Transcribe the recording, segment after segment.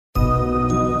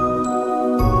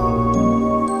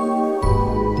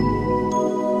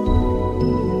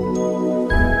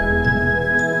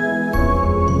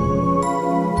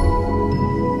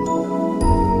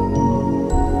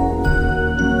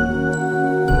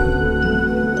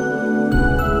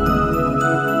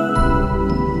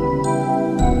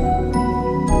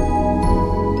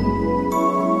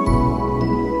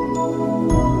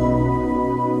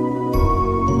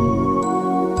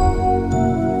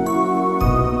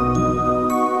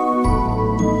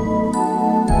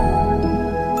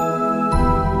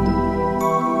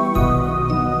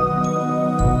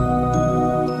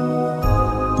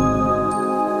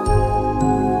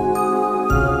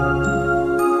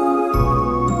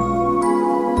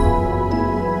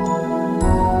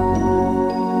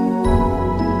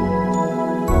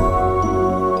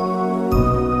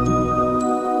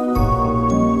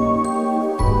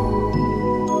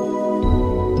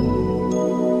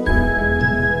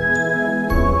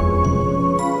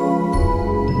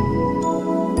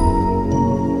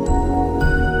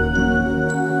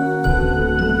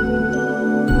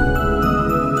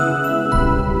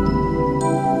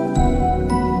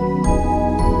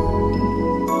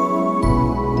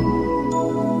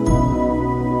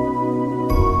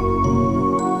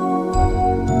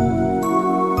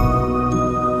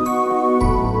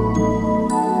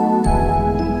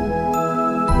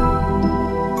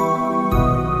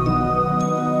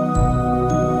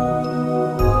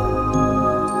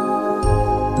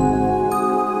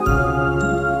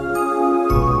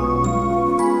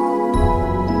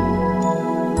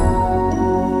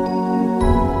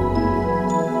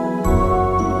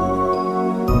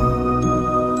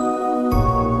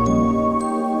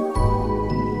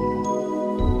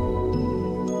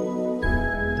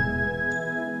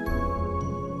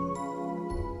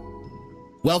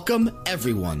Welcome,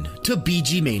 everyone, to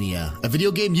BG Mania, a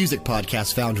video game music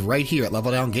podcast found right here at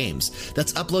Level Down Games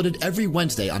that's uploaded every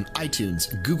Wednesday on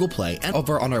iTunes, Google Play, and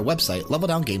over on our website,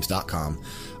 leveldowngames.com.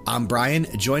 I'm Brian,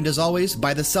 joined as always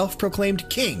by the self-proclaimed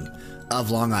king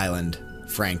of Long Island,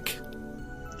 Frank.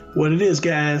 What it is,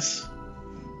 guys.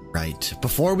 Right.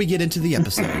 Before we get into the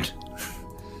episode,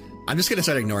 I'm just going to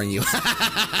start ignoring you.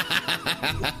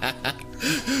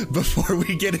 Before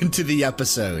we get into the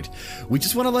episode, we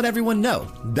just want to let everyone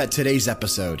know that today's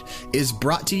episode is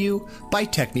brought to you by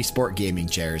Technisport Gaming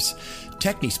Chairs.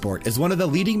 Technisport is one of the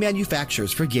leading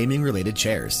manufacturers for gaming-related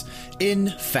chairs. In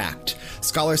fact,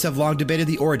 scholars have long debated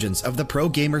the origins of the Pro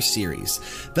Gamer series.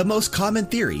 The most common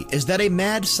theory is that a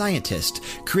mad scientist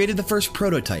created the first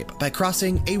prototype by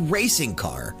crossing a racing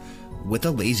car with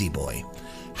a lazy boy.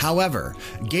 However,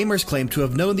 gamers claim to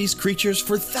have known these creatures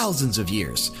for thousands of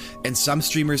years, and some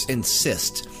streamers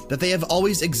insist that they have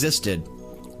always existed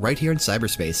right here in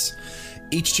cyberspace.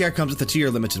 Each chair comes with a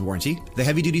 2-year limited warranty. The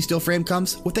heavy-duty steel frame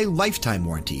comes with a lifetime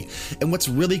warranty. And what's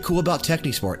really cool about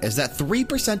Technisport is that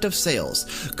 3% of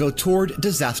sales go toward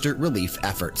disaster relief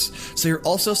efforts. So you're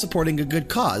also supporting a good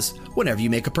cause whenever you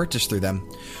make a purchase through them.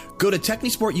 Go to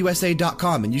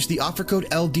TechnisportUSA.com and use the offer code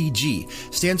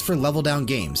LDG, stands for Level Down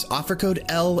Games, offer code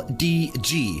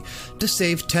LDG, to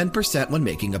save 10% when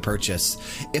making a purchase.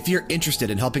 If you're interested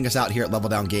in helping us out here at Level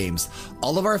Down Games,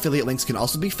 all of our affiliate links can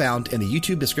also be found in the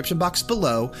YouTube description box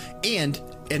below and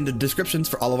in the descriptions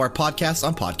for all of our podcasts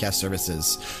on podcast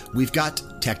services. We've got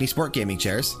Technisport Gaming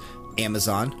Chairs,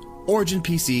 Amazon, Origin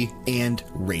PC, and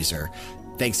Razer.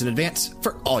 Thanks in advance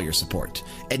for all your support.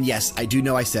 And yes, I do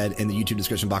know I said in the YouTube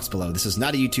description box below, this is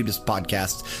not a YouTube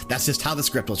podcast. That's just how the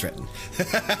script was written.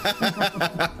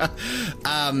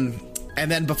 And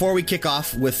then before we kick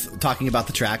off with talking about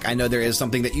the track, I know there is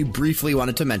something that you briefly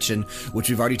wanted to mention, which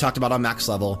we've already talked about on Max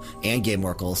Level and Game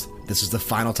Oracles. This is the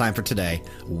final time for today.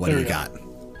 What do you got?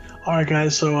 All right,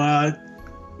 guys. So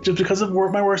just because of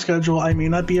my work schedule, I may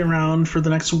not be around for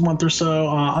the next month or so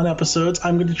on episodes.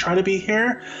 I'm going to try to be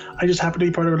here. I just happen to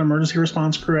be part of an emergency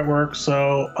response crew at work.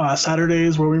 So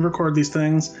Saturdays where we record these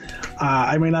things,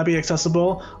 I may not be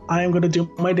accessible. I am going to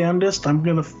do my damnedest. I'm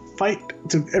going to fight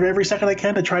every second I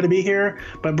can to try to be here.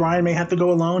 But Brian may have to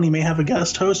go alone. He may have a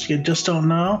guest host. You just don't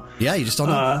know. Yeah, you just don't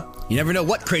know. You never know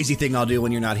what crazy thing I'll do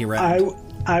when you're not here around.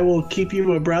 I will keep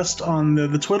you abreast on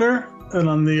the Twitter and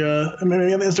on the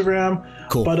maybe on the Instagram.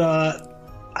 Cool. But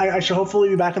I should hopefully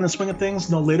be back in the swing of things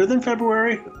no later than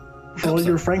February for all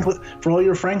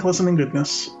your Frank listening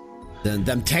goodness.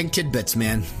 Them tank tidbits,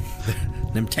 man.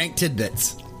 Them tank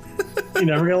tidbits. You're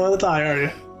never gonna let it die, are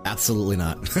you? Absolutely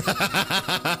not.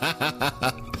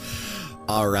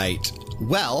 All right.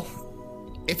 Well,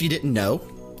 if you didn't know,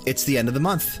 it's the end of the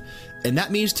month. And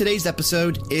that means today's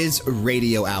episode is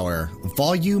Radio Hour,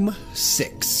 Volume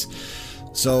 6.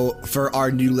 So for our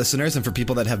new listeners and for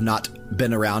people that have not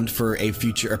been around for a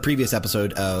previous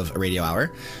episode of Radio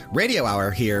Hour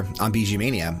here on BG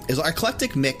Mania is our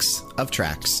eclectic mix of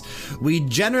tracks. We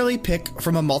generally pick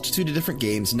from a multitude of different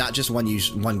games, not just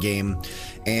one game,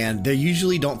 and they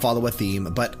usually don't follow a theme.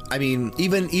 But I mean,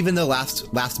 even though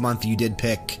last month you did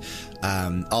pick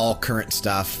all current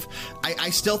stuff,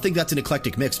 I still think that's an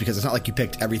eclectic mix because it's not like you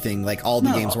picked everything. Like all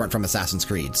the games weren't from Assassin's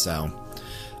Creed, so.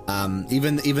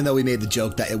 Even though we made the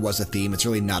joke that it was a theme, it's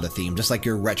really not a theme. Just like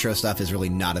your retro stuff is really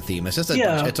not a theme. It's just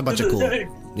it's a bunch of cool.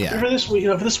 Yeah. For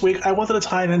this week, I wanted to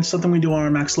tie it into something we do on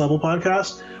our Max Level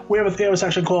podcast. We have a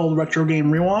section called Retro Game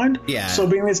Rewind. Yeah. So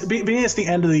being it's the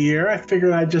end of the year, I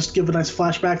figured I'd just give a nice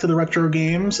flashback to the retro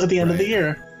games at the end of the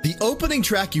year. The opening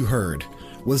track you heard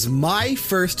was my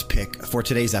first pick for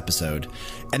today's episode,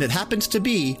 and it happens to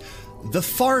be the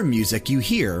farm music you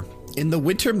hear in the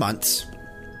winter months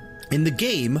in the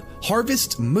game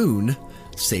Harvest Moon: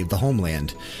 Save the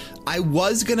Homeland. I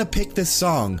was going to pick this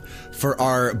song for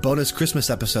our bonus Christmas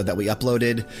episode that we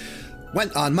uploaded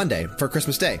on Monday for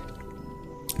Christmas Day.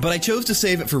 But I chose to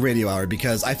save it for Radio Hour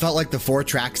because I felt like the 4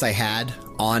 tracks I had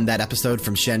on that episode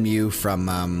from Shenmue,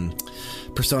 from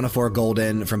Persona 4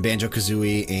 Golden, from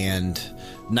Banjo-Kazooie, and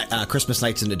Christmas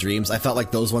Nights into Dreams, I felt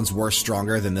like those ones were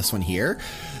stronger than this one here.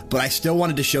 But I still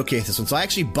wanted to showcase this one. So I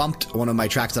actually bumped one of my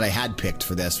tracks that I had picked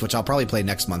for this, which I'll probably play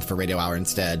next month for Radio Hour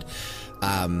instead.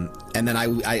 And then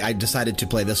I decided to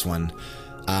play this one.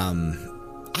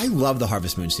 I love the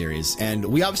Harvest Moon series. And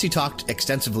we obviously talked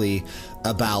extensively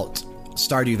about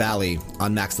Stardew Valley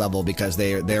on Max Level because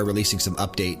they're releasing some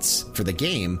updates for the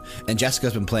game. And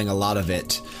Jessica's been playing a lot of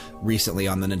it recently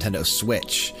on the Nintendo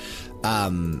Switch.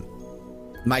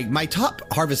 My top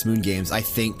Harvest Moon games, I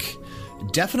think,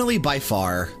 definitely by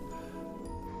far,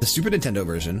 the Super Nintendo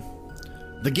version,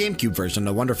 the GameCube version,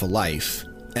 A Wonderful Life,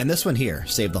 And this one here,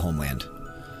 Save the Homeland.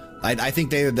 I think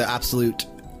they are the absolute,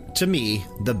 to me,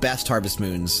 the best Harvest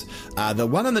Moons. The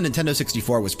one on the Nintendo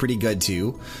 64 was pretty good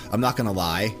too. I'm not going to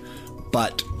lie.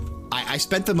 But I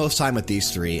spent the most time with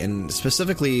these three, and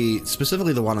specifically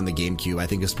the one on the GameCube, I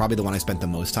think is probably the one I spent the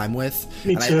most time with.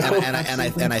 Me too.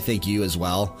 And I think you as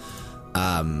well.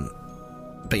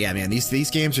 But yeah, man, these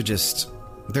games are just,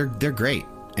 they're great.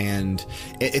 And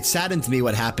it saddens me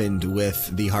what happened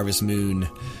with the Harvest Moon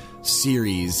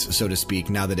series, so to speak,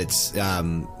 now that it's,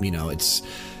 it's,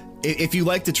 if you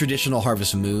like the traditional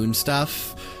Harvest Moon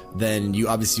stuff, then you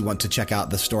obviously want to check out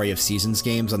the Story of Seasons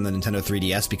games on the Nintendo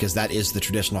 3DS, because that is the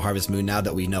traditional Harvest Moon now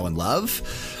that we know and love.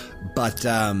 But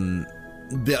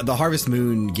the Harvest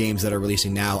Moon games that are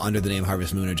releasing now under the name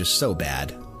Harvest Moon are just so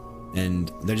bad,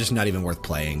 and they're just not even worth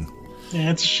playing.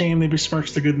 Yeah, it's a shame they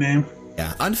besmirched the good name.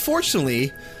 Yeah,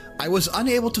 unfortunately, I was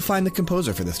unable to find the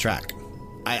composer for this track.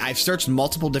 I've searched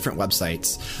multiple different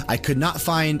websites. I could not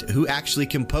find who actually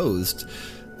composed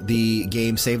the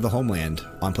game Save the Homeland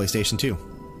on PlayStation 2.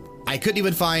 I couldn't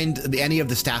even find any of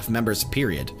the staff members,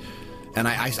 period. And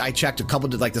I checked a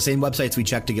couple of, like, the same websites we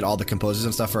checked to get all the composers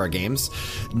and stuff for our games.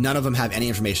 None of them have any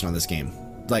information on this game,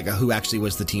 like who actually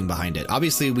was the team behind it.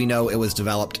 Obviously, we know it was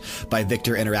developed by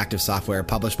Victor Interactive Software,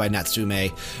 published by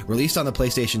Natsume, released on the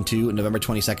PlayStation 2 November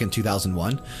 22nd,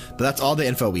 2001. But that's all the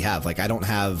info we have. Like, I don't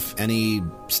have any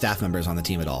staff members on the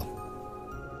team at all.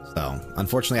 So,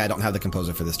 unfortunately, I don't have the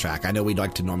composer for this track. I know we'd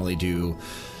like to normally do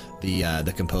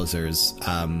the composers.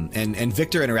 And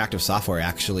Victor Interactive Software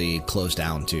actually closed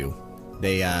down too.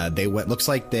 They went, looks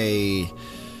like they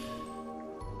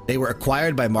were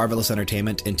acquired by Marvelous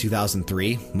Entertainment in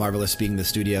 2003. Marvelous being the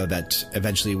studio that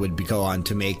eventually would go on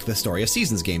to make the Story of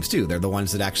Seasons games too. They're the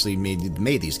ones that actually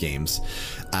made these games.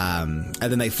 And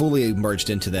then they fully merged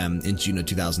into them in June of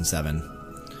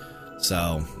 2007.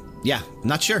 So, yeah, I'm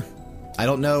not sure. I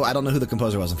don't know who the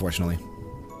composer was, unfortunately.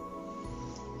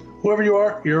 Whoever you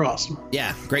are, you're awesome.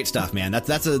 Yeah, great stuff, man.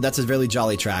 That's a really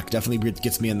jolly track. Definitely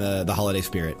gets me in the holiday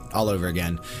spirit all over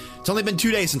again. It's only been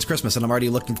 2 days since Christmas, and I'm already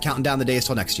counting down the days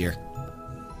till next year.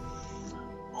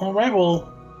 All right,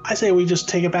 well, I say we just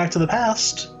take it back to the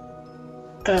past.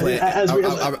 Are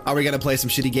we going to play some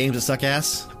shitty games that suck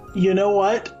ass? You know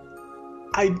what?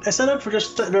 I set up for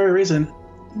just that very reason.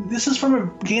 This is from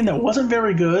a game that wasn't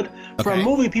very good. Okay. From a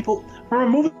movie people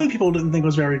didn't think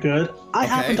was very good. I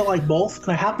happen to like both,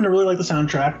 and I happen to really like the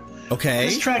soundtrack. Okay.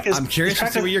 This track is. I'm curious to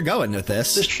see where you're going with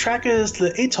this. This track is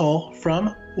the Atoll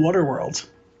from Waterworld.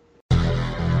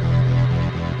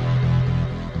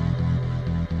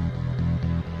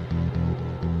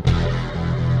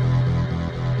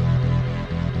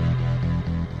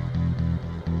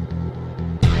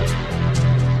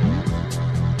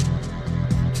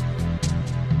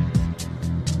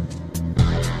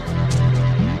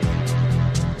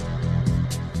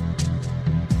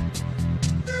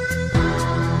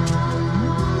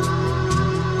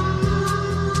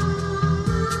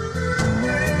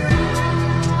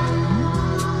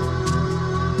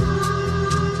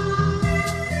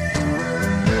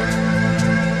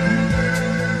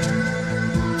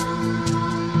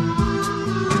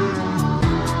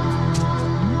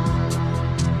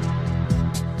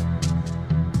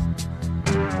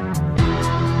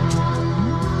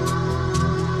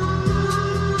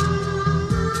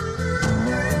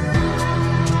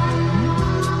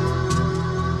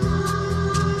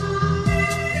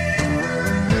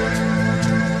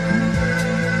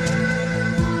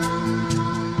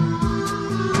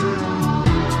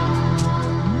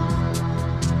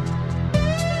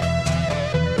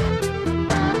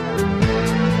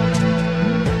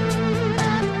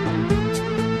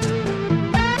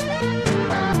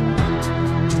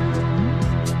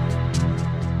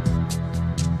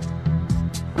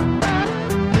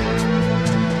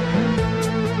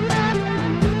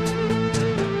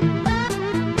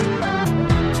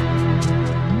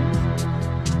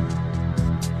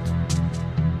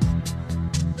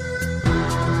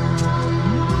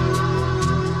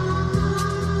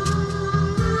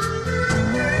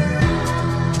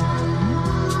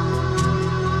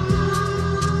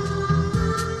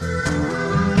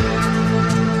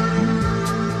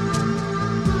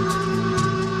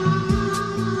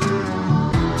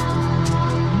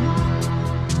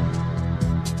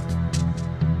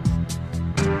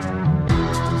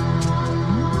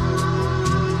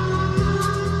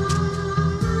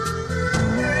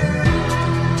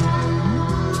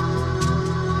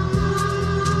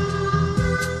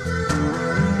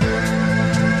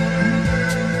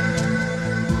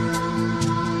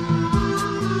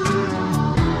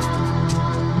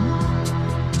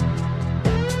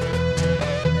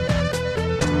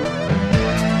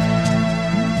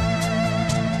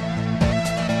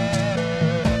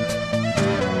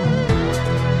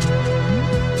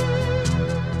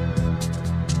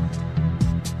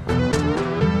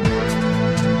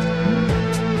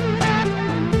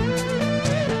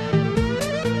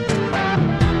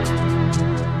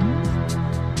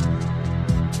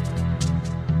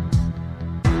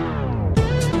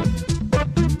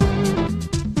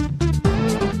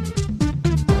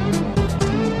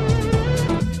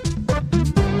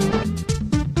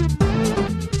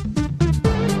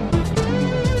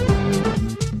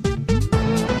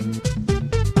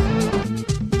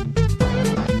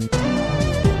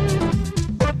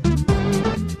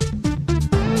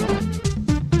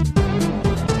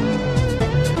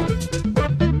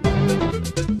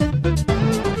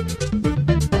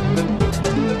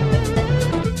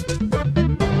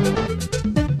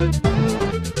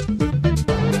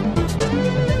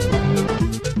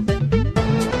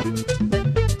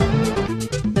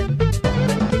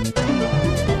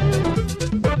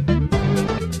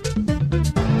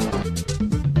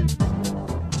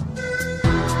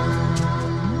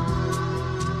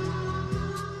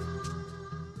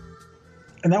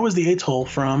 and that was the atoll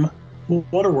from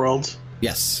Waterworld.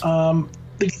 Yes. That's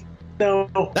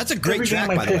a great track,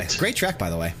 by the way. Great track, by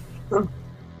the way.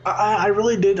 I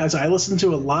really did. I listened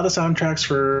to a lot of soundtracks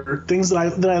for things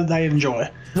that I enjoy.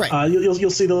 Right. You'll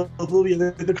see the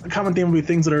common theme will be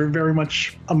things that are very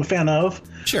much I'm a fan of.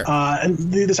 Sure. And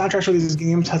the soundtracks for these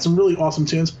games had some really awesome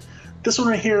tunes. This one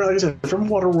right here, like I said, from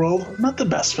Waterworld, not the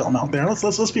best film out there.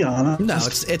 Let's be honest. No,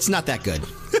 it's not that good.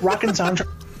 Rockin' soundtrack.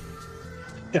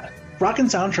 Yeah, rockin'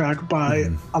 soundtrack by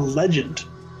a legend.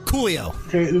 Coolio.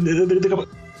 Okay,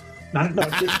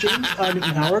 Jim Newton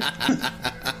Howard.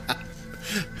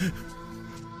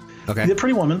 Okay. The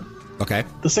Pretty Woman. Okay.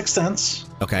 The Sixth Sense.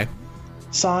 Okay.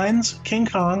 Signs, King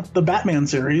Kong, the Batman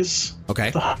series.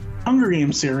 Okay. The Hunger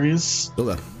Games series.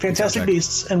 Ooh, Fantastic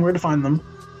Beasts and Where to Find Them.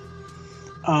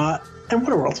 And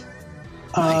Waterworld.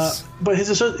 Nice. But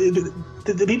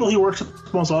the people he works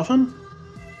with most often,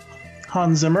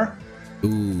 Hans Zimmer.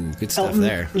 Ooh, good stuff Elton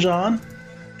there. John,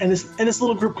 and this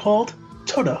little group called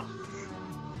Toto.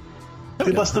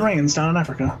 They bless the rains down in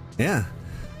Africa. Yeah.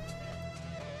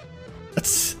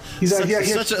 That's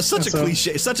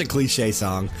such a cliche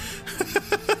song.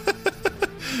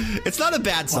 It's not a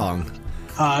bad song.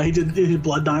 He did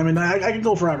Blood Diamond. I could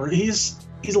go forever. He's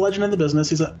a legend in the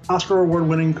business. He's an Oscar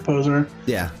award-winning composer.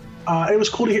 Yeah. It was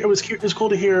cool to hear. It was cool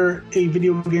to hear a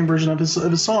video game version of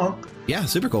his song. Yeah,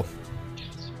 super cool.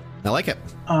 I like it.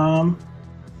 Yeah,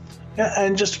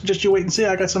 and just you wait and see.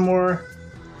 I got some more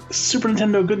Super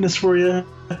Nintendo goodness for you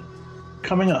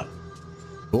coming up.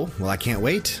 Cool. Well, I can't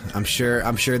wait. I'm sure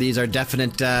these are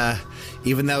definite.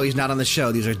 Even though he's not on the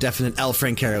show, these are definite El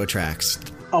Francaro tracks.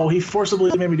 Oh, he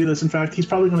forcibly made me do this. In fact, he's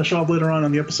probably going to show up later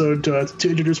on the episode to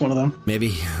introduce one of them.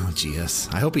 Maybe. Oh, Jesus.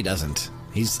 I hope he doesn't.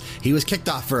 He was kicked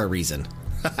off for a reason.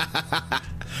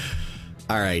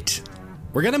 All right.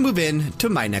 We're going to move in to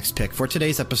my next pick for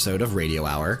today's episode of Radio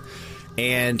Hour.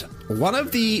 And one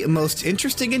of the most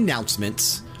interesting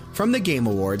announcements from the Game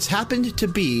Awards happened to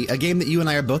be a game that you and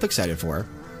I are both excited for,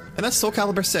 and that's Soul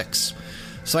Calibur 6.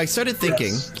 So I started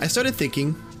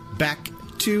thinking back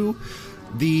to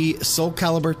the Soul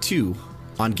Calibur 2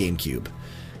 on GameCube.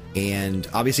 And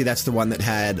obviously that's the one that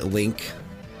had Link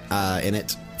in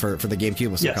it for the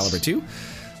GameCube, was Soul Calibur 2.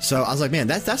 So I was like, man,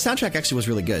 that soundtrack actually was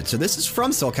really good. So this is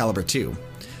from Soul Calibur 2.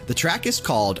 The track is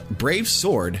called Brave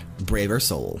Sword, Braver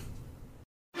Soul.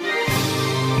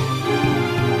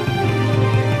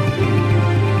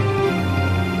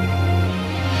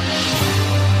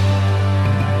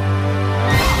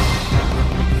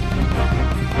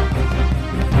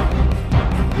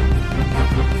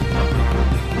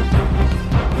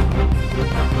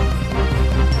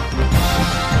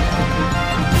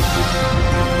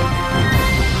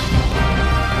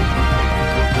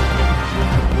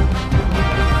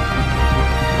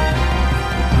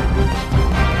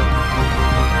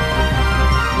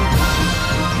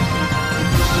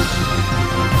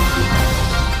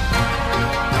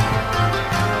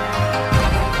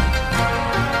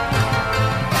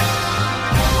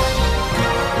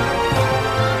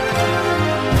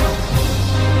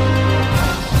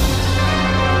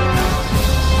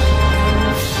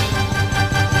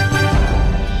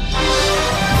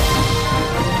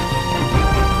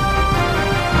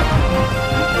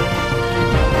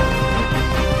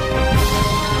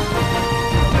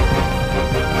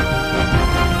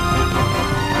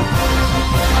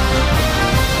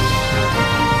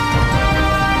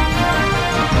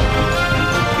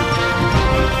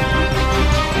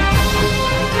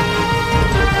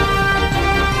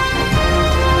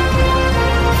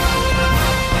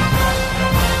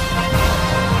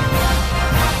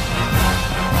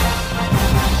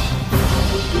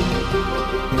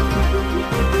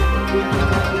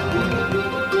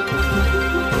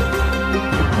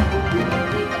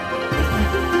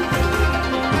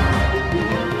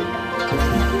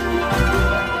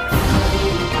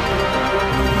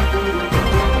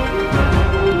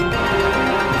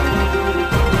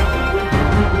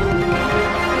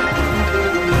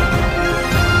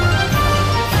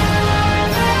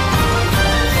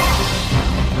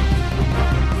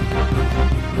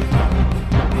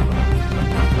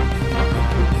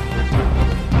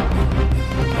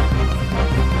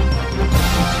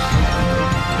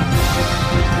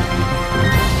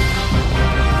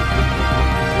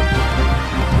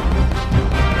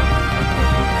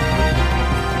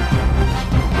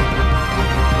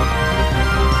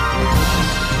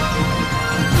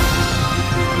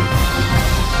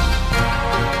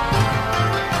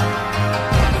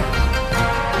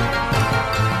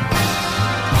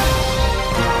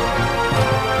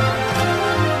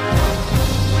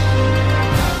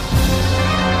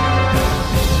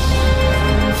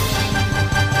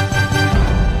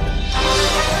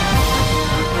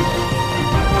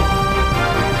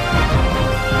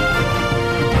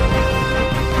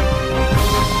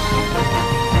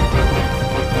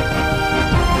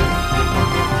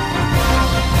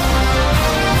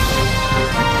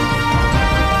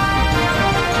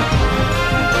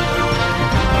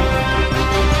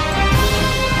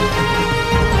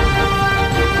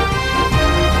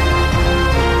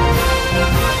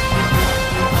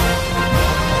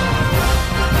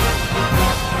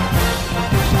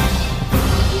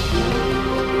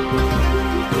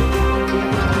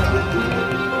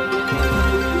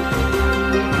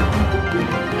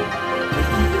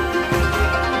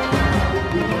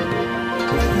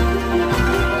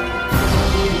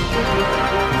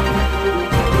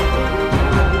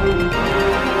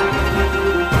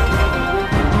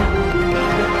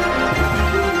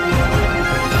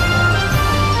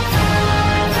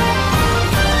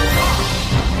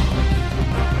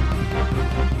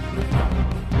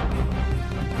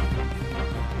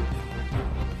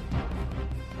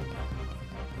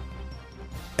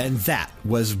 And that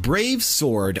was Brave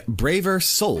Sword, Braver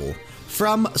Soul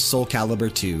from Soul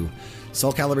Calibur 2.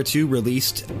 Soul Calibur 2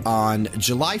 released on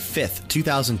July 5th,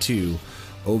 2002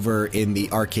 over in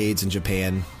the arcades in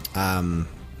Japan. And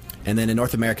then in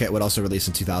North America, it would also release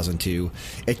in 2002.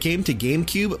 It came to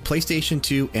GameCube, PlayStation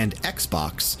 2, and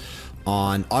Xbox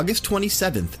on August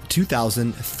 27th,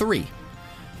 2003.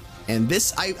 And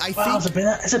this, I think... Wow, has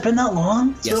it been that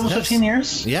long? Yes, almost 15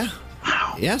 years? Yeah.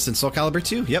 Wow. Yeah, since Soul Calibur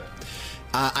 2, yep.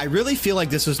 I really feel like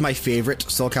this was my favorite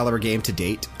Soul Calibur game to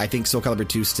date. I think Soul Calibur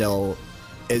 2 still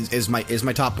is my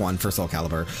top one for Soul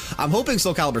Calibur. I'm hoping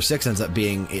Soul Calibur 6 ends up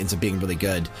being really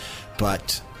good,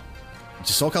 but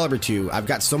Soul Calibur 2, I've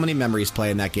got so many memories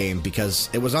playing that game because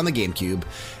it was on the GameCube,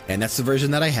 and that's the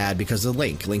version that I had because of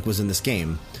Link. Link was in this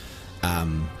game.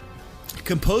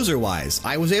 Composer-wise,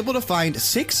 I was able to find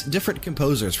 6 different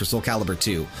composers for Soul Calibur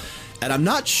 2. And I'm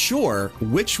not sure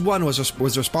which one was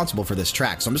responsible for this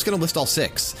track, so I'm just going to list all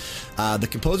 6. The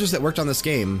composers that worked on this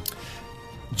game: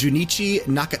 Junichi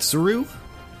Nakatsuru,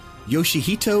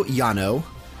 Yoshihito Yano,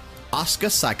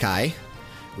 Asuka Sakai,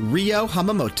 Ryo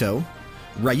Hamamoto,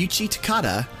 Ryuichi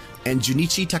Takada, and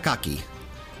Junichi Takaki.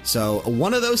 So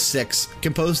one of those 6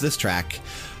 composed this track,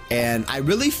 and I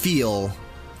really feel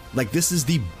like this is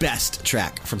the best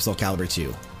track from Soul Calibur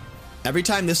 2. Every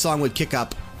time this song would kick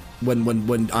up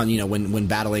when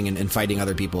battling and fighting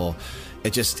other people,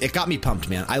 it got me pumped,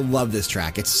 man. I love this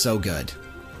track. It's so good.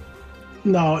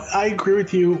 No, I agree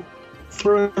with you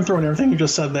through and everything you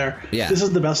just said there. Yeah. This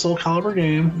is the best Soul Calibur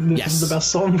game. This Yes. is the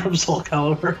best song from Soul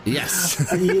Calibur. Yes.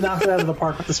 You knocked it out of the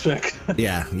park with this pick.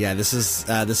 Yeah. This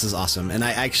is awesome. And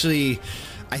I think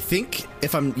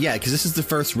because this is the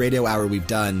first radio hour we've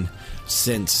done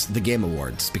since the Game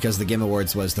Awards, because the Game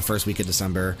Awards was the first week of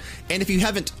December. And if you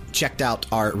haven't checked out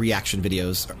our reaction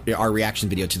video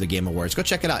to the Game Awards, go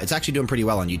check it out. It's actually doing pretty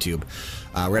well on YouTube.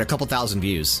 We're at a couple thousand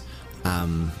views.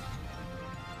 One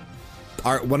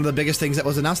of the biggest things that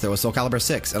was announced there was Soul Calibur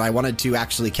 6, and I wanted to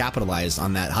actually capitalize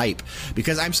on that hype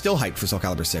because I'm still hyped for Soul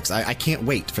Calibur 6. I can't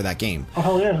wait for that game. Oh,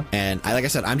 hell yeah. And like I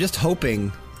said, I'm just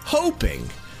hoping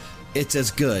it's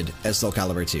as good as Soul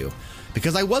Calibur 2,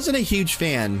 because I wasn't a huge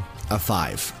fan of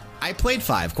 5. I played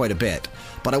 5 quite a bit,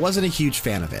 but I wasn't a huge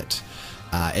fan of it.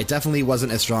 It definitely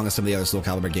wasn't as strong as some of the other Soul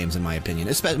Calibur games, in my opinion,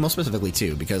 most specifically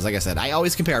 2, because like I said, I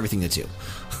always compare everything to 2.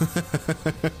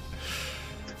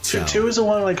 So. 2 is the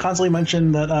one I constantly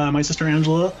mention that my sister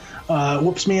Angela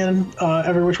whoops me in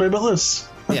every which way but loose.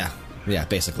 Yeah,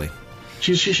 basically.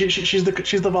 She's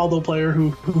the Valdo player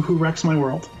who wrecks my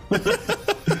world.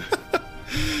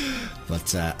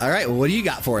 But all right, well, what do you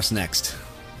got for us next?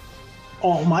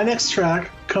 Oh, my next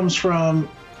track comes from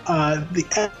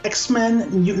the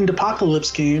X-Men Mutant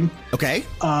Apocalypse game. Okay.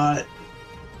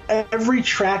 Every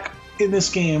track in this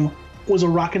game was a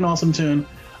rockin' awesome tune,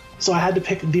 so I had to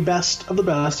pick the best of the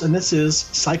best, and this is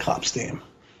Cyclops theme.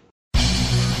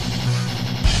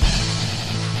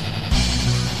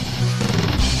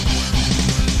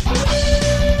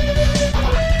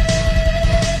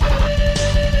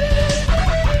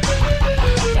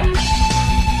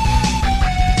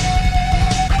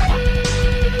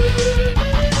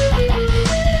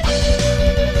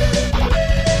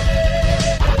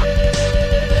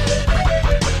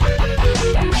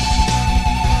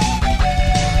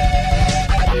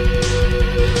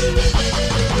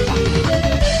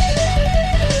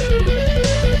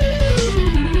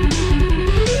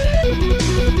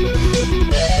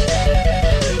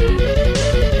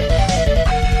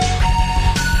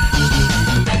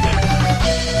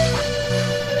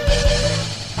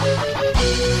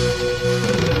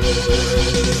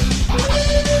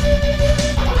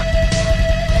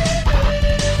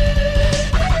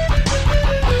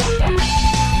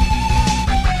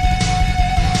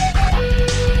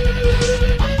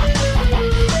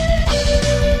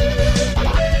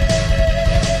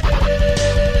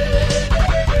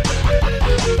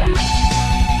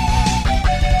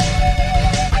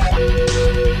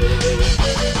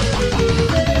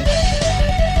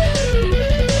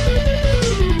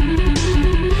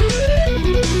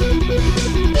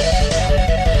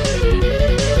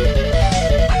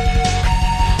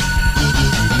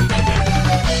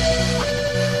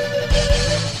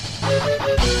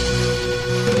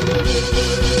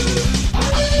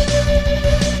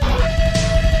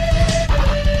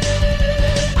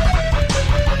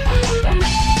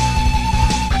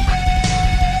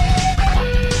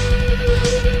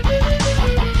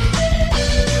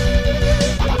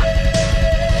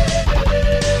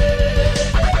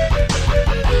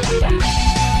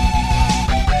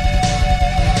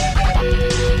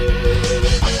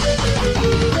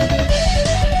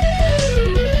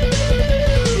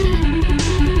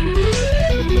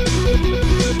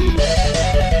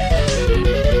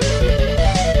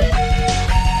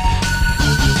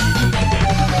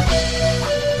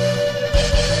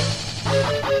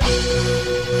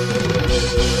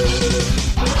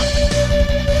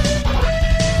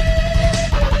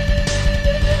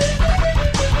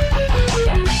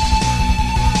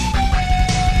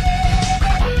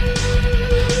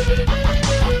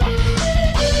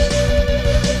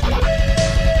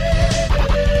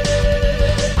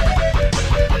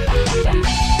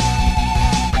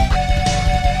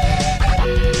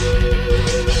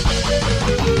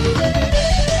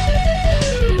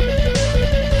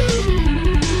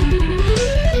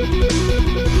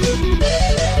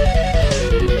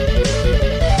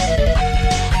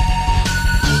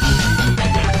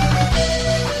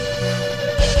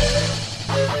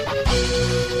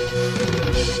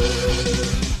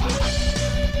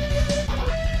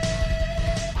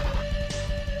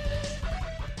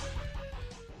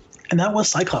 And that was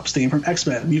Cyclops' theme from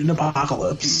X-Men: Mutant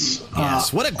Apocalypse.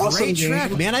 Yes, what a awesome great track,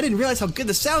 game. man! I didn't realize how good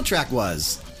the soundtrack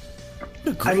was.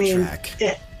 What a great track.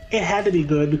 It had to be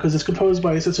good because it's composed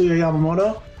by Tetsuya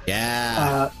Yamamoto.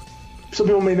 Yeah. Some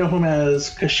people may know him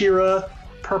as Kashira,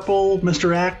 Purple,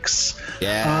 Mr. X.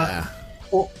 Yeah.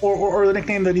 Or the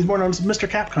nickname that he's more known as Mr.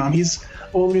 Capcom. He's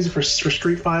all the music for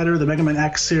Street Fighter, the Mega Man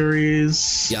X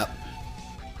series. Yep.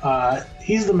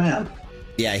 He's the man.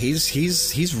 Yeah,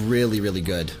 he's really, really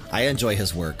good. I enjoy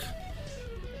his work.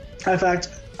 In fact,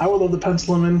 I would love to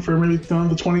pencil him in for maybe the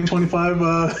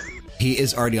 2025. He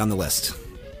is already on the list.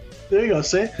 There you go.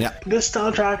 See, yeah. This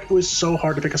soundtrack was so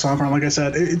hard to pick a song from. Like I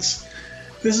said, this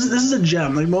is a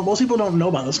gem. Like most people don't know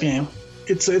about this game.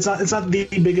 It's not the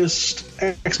biggest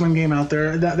X-Men game out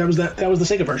there. That was the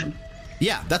Sega version.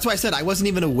 Yeah, that's why I said I wasn't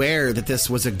even aware that this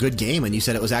was a good game, and you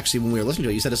said it was actually, when we were listening to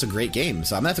it, you said it's a great game.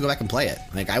 So I'm gonna have to go back and play it.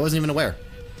 Like, I wasn't even aware.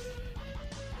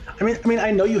 I mean,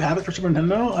 I know you have it for Super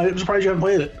Nintendo. I'm surprised you haven't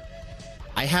played it.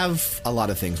 I have a lot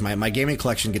of things. My gaming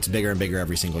collection gets bigger and bigger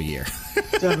every single year.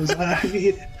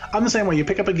 I'm the same way. You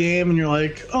pick up a game and you're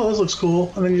like, oh, this looks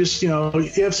cool. And then you just, you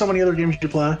have so many other games you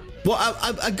play. Well,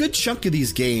 a good chunk of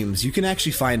these games you can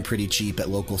actually find pretty cheap at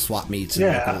local swap meets. And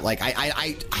yeah. Local, like,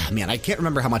 I can't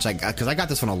remember how much I got, because I got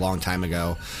this one a long time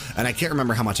ago, and I can't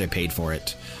remember how much I paid for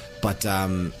it. But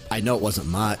I know it wasn't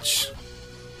much.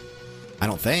 I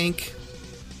don't think.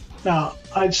 No,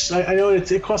 I know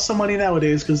it costs some money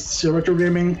nowadays because retro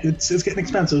gaming, it's getting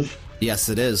expensive. Yes,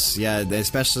 it is. Yeah,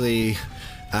 especially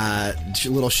a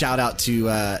little shout out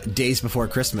to Days Before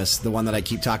Christmas, the one that I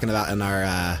keep talking about in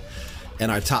our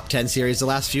top 10 series the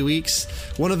last few weeks.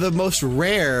 One of the most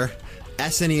rare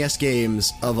SNES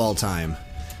games of all time,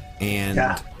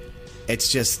 and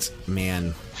it's just,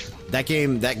 man, that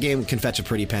game can fetch a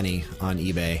pretty penny on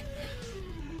eBay.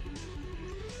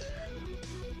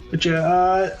 But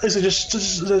yeah, just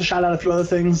a shout out a few other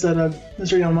things that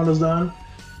Mr. Yamamoto's done.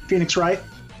 Phoenix Wright.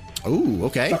 Ooh,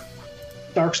 okay.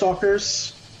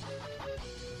 Darkstalkers.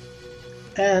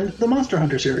 And the Monster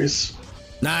Hunter series.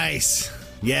 Nice.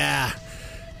 Yeah.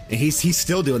 And he's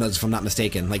still doing those, if I'm not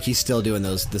mistaken. Like, he's still doing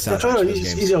those, the soundtracks for those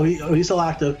games. He's still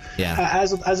active. Yeah.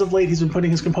 As of late, he's been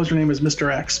putting his composer name as Mr.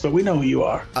 X, but we know who you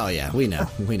are. Oh, yeah, we know.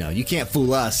 We know. You can't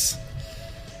fool us.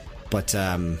 But,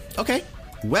 okay.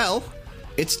 Well,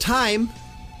 it's time.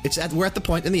 We're at the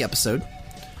point in the episode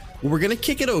where we're going to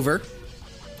kick it over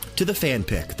to the fan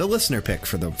pick, the listener pick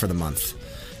for the month.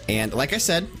 And like I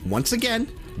said, once again,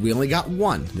 we only got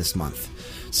one this month.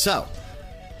 So,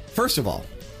 first of all,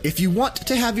 if you want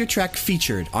to have your track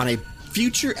featured on a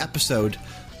future episode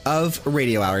of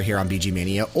Radio Hour here on BG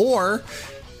Mania, or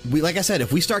like I said,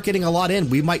 if we start getting a lot in,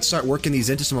 we might start working these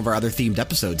into some of our other themed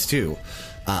episodes too.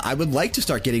 I would like to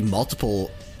start getting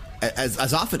multiple,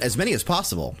 as often, as many as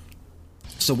possible.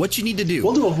 So what you need to do,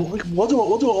 we'll do a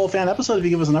whole fan episode if you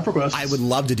give us enough requests. I would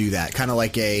love to do that, kind of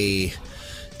like I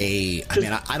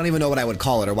don't even know what I would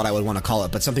call it or what I would want to call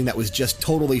it, but something that was just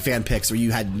totally fan picks, where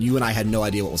you and I had no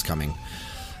idea what was coming.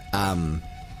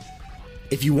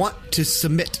 If you want to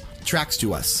submit tracks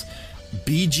to us,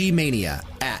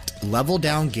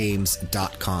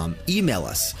 bgmania@leveldowngames.com. Email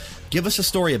us. Give us a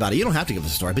story about it. You don't have to give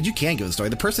us a story, but you can give us a story.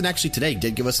 The person actually today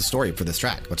did give us a story for this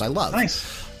track, which I love. Nice.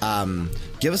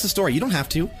 Give us a story. You don't have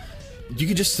to. You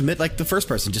can just submit, like the first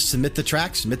person. Just submit the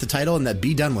track, submit the title, and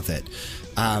be done with it.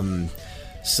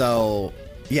 So,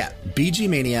 yeah,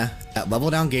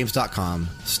 bgmania@leveldowngames.com.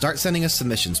 Start sending us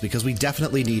submissions, because we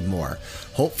definitely need more.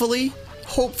 Hopefully,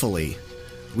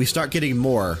 we start getting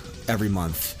more every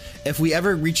month. If we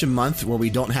ever reach a month where we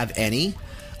don't have any,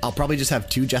 I'll probably just have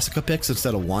 2 Jessica picks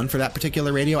instead of 1 for that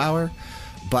particular radio hour.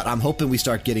 But I'm hoping we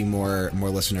start getting more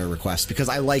listener requests, because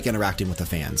I like interacting with the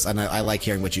fans, and I like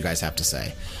hearing what you guys have to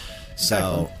say.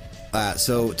 So,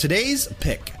 so today's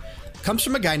pick comes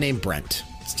from a guy named Brent.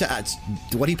 It's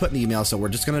what he put in the email, so we're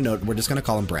just gonna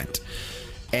call him Brent.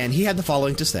 And he had the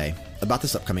following to say about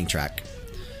this upcoming track.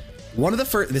 One of the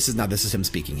first, this is him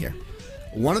speaking here.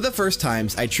 One of the first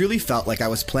times I truly felt like I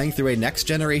was playing through a next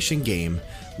generation game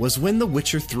was when The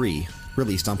Witcher 3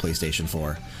 released on PlayStation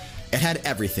 4. It had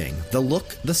everything. The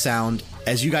look, the sound,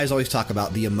 as you guys always talk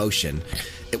about, the emotion.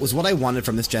 It was what I wanted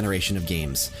from this generation of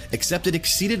games, except it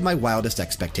exceeded my wildest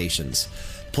expectations.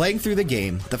 Playing through the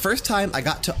game, the first time I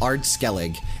got to Ard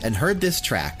Skellig and heard this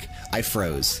track, I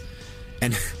froze.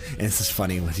 And this is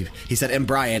funny. He said, and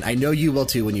Brian, I know you will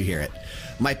too when you hear it.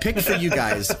 My pick for you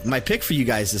guys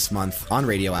this month on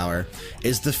Radio Hour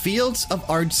is The Fields of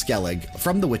Ard Skellig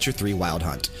from The Witcher 3 Wild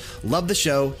Hunt. Love the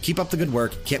show. Keep up the good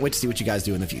work. Can't wait to see what you guys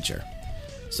do in the future.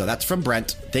 So that's from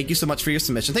Brent. Thank you so much for your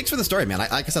submission. Thanks for the story, man.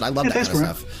 Like I said, I love that kind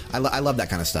of stuff. I love that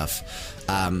kind of stuff.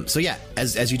 So yeah,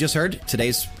 as you just heard,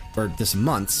 today's this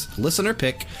month's listener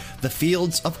pick, The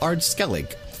Fields of Ard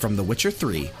Skellig from The Witcher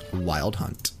 3 Wild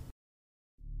Hunt.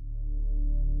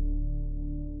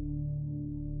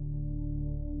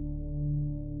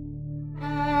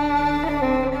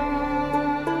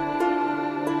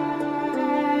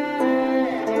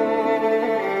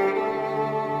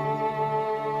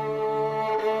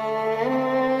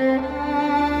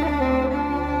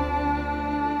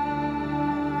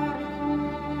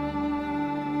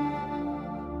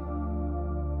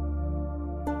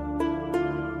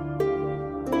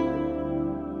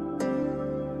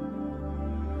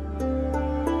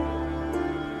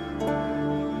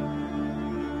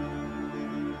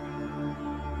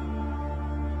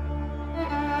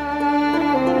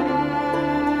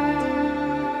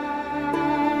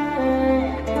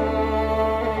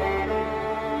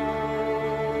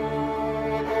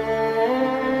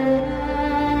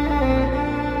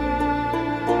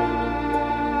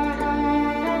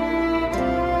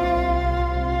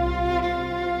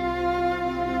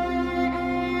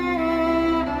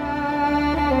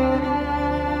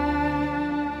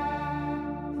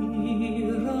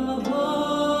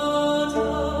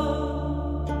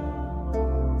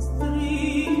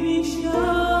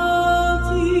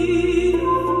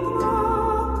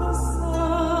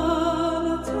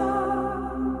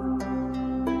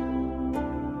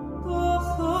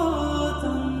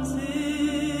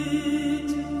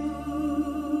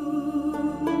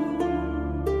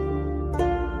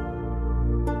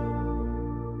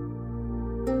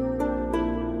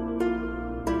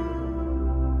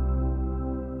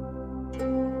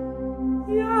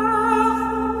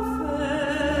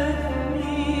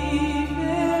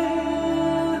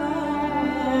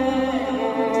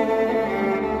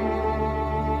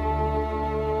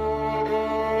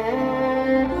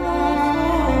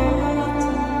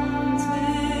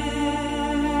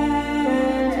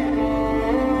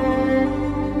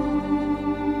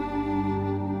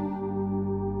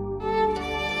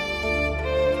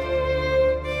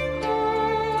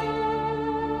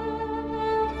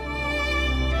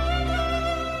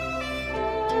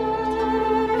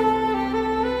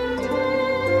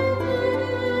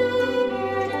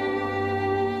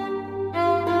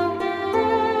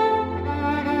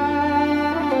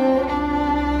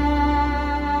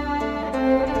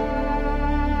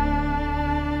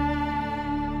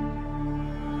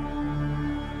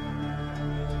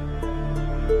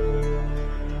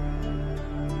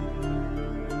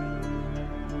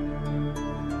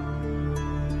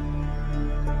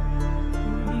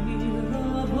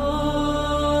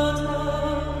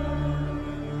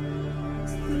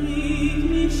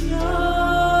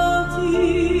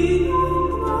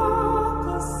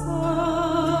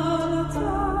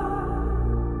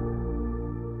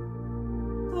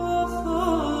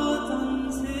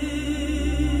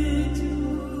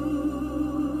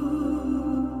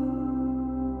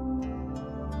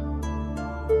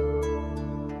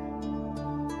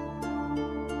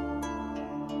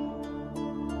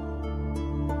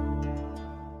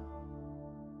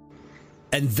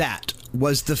 And that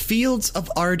was The Fields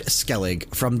of Ard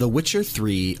Skellig from The Witcher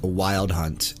 3 Wild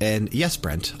Hunt. And yes,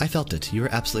 Brent, I felt it. You were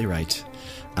absolutely right.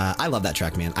 I love that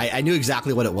track, man. I knew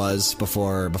exactly what it was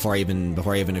before I even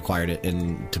acquired it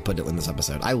and to put it in this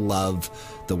episode. I love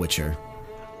The Witcher.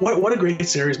 What a great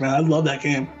series, man. I love that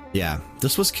game. Yeah.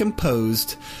 This was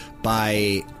composed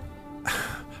by...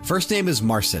 First name is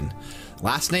Marcin.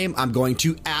 Last name I'm going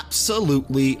to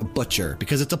absolutely butcher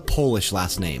because it's a Polish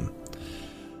last name.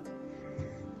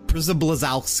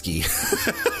 Przybyłowski.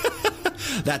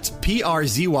 That's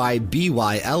Przybyłowicz.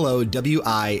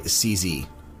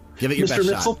 Give it your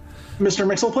best shot. Mr.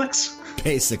 Mixelplex?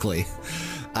 Basically.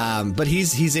 But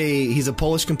he's a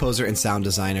Polish composer and sound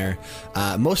designer.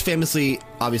 Most famously,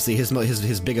 obviously,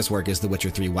 his biggest work is The Witcher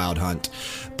 3 Wild Hunt.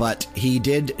 But he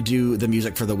did do the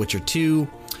music for The Witcher 2.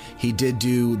 He did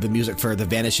do the music for The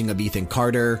Vanishing of Ethan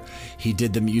Carter. He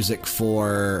did the music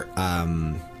for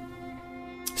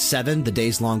 7, The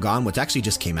Days Long Gone, which actually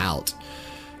just came out.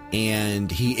 And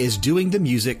he is doing the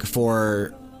music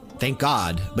for, thank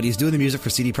God, but he's doing the music for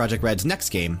CD Projekt Red's next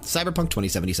game, Cyberpunk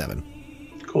 2077.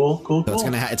 Cool. So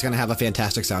it's gonna have a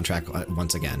fantastic soundtrack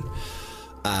once again.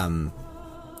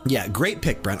 Yeah, great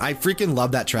pick, Brent. I freaking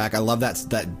love that track. I love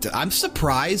that. I'm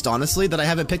surprised, honestly, that I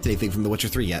haven't picked anything from The Witcher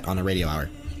 3 yet on a radio hour.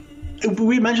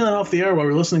 We mentioned that off the air while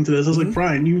we were listening to this. I was like,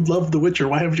 Brian, you love The Witcher.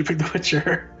 Why haven't you picked The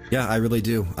Witcher? Yeah, I really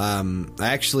do.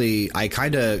 I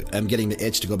kind of am getting the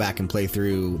itch to go back and play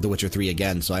through The Witcher 3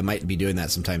 again, so I might be doing that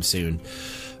sometime soon.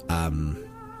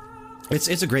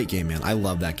 It's a great game, man. I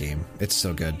love that game. It's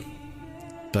so good.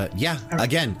 But yeah,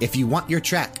 again, if you want your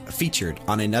track featured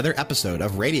on another episode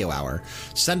of Radio Hour,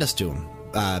 send us to them.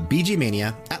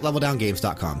 bgmania at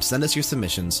leveldowngames.com. Send us your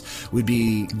submissions. We'd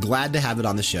be glad to have it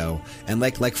on the show. And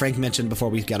like Frank mentioned before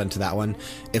we got into that one,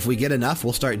 if we get enough,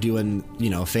 we'll start doing,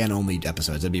 fan-only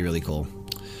episodes. That'd be really cool.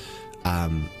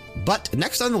 But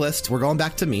next on the list, we're going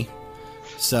back to me.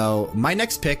 So my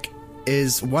next pick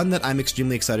is one that I'm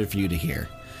extremely excited for you to hear.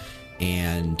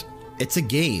 And it's a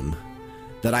game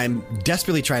that I'm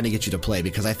desperately trying to get you to play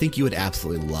because I think you would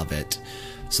absolutely love it.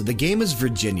 So the game is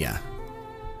Virginia.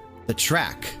 The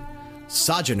track,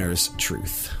 Sojourner's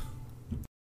Truth.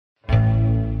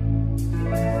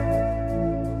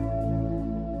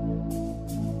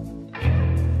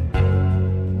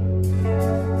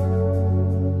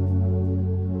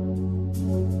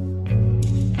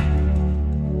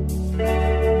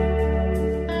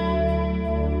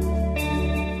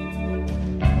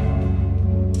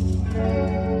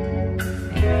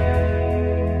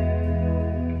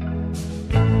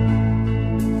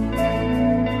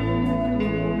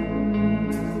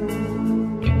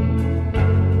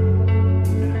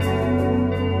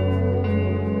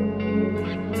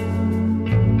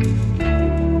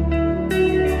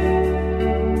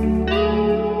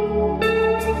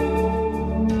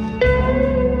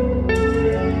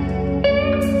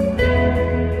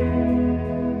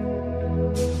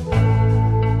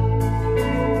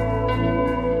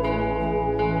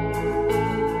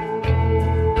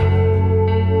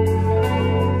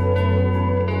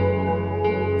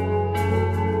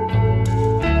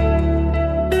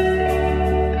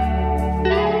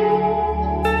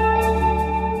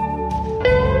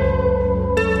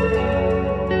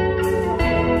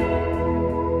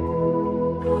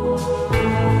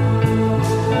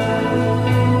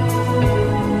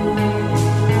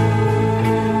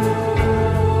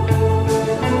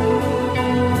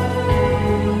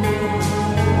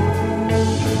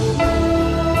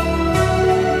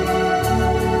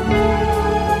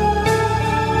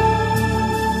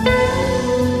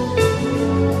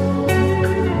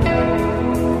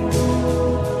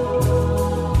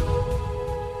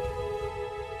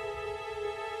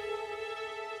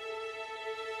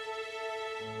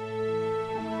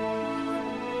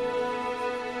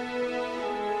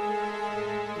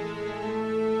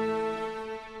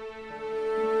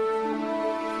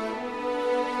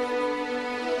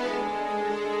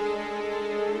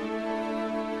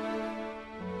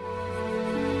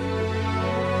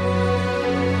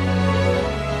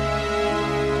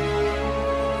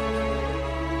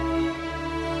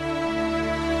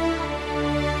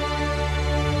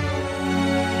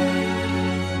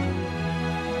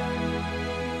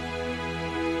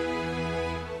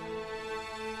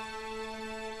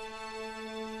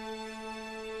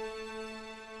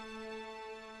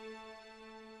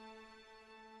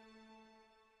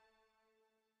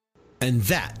 And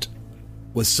that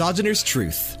was Sojourner's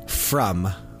Truth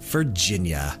from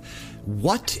Virginia.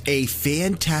 What a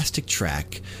fantastic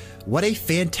track. What a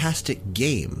fantastic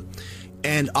game.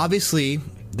 And obviously,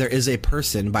 there is a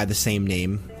person by the same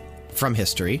name from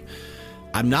history.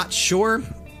 I'm not sure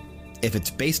if it's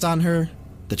based on her,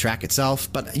 the track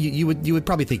itself, but you would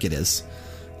probably think it is.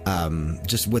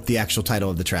 Just with the actual title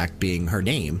of the track being her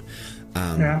name.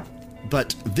 Yeah.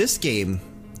 But this game,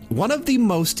 one of the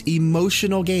most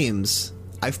emotional games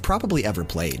I've probably ever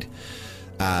played.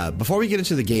 Before we get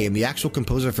into the game, the actual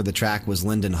composer for the track was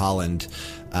Lyndon Holland,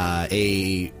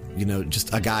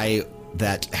 just a guy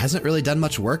that hasn't really done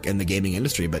much work in the gaming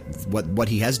industry, but what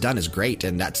he has done is great,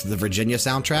 and that's the Virginia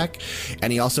soundtrack.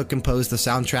 And he also composed the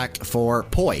soundtrack for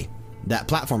Poi, that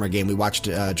platformer game we watched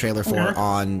a trailer for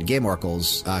on Game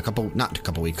Oracles a couple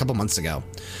months ago.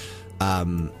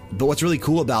 But what's really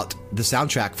cool about the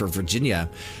soundtrack for Virginia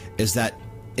is that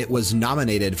it was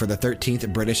nominated for the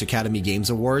 13th British Academy Games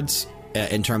Awards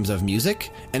in terms of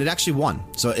music, and it actually won.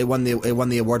 So it won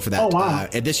the award for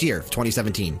that this year,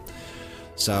 2017.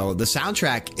 So the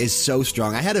soundtrack is so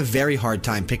strong. I had a very hard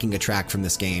time picking a track from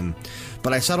this game,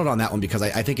 but I settled on that one because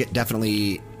I think it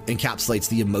definitely encapsulates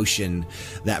the emotion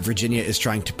that Virginia is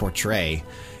trying to portray.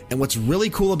 And what's really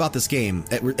cool about this game,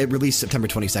 it released September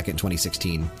 22nd,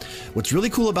 2016. What's really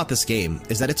cool about this game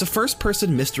is that it's a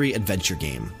first-person mystery adventure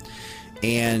game.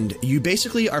 And you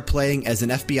basically are playing as an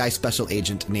FBI special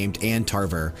agent named Anne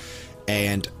Tarver,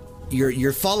 and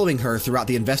you're following her throughout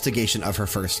the investigation of her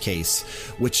first case,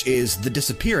 which is the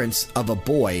disappearance of a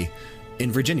boy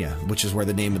in Virginia, which is where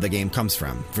the name of the game comes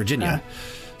from, Virginia.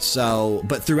 So,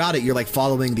 but throughout it, you're like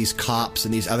following these cops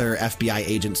and these other FBI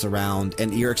agents around,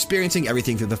 and you're experiencing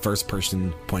everything through the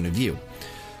first-person point of view.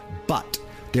 But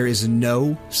there is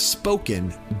no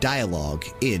spoken dialogue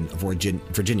in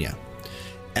Virginia.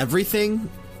 Everything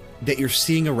that you're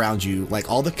seeing around you,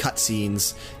 like all the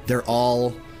cutscenes, they're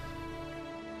all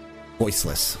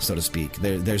voiceless, so to speak.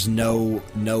 There's no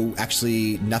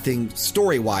actually nothing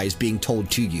story-wise being told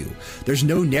to you. There's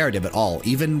no narrative at all,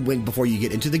 even before you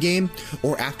get into the game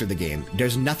or after the game.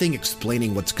 There's nothing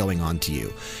explaining what's going on to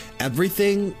you.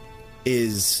 Everything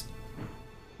is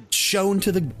shown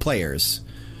to the players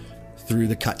through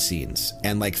the cutscenes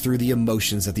and like through the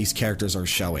emotions that these characters are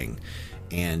showing.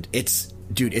 And it's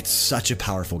such a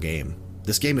powerful game.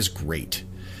 This game is great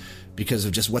because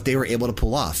of just what they were able to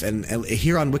pull off. And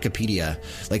here on Wikipedia,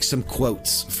 like some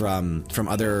quotes from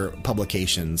other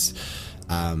publications,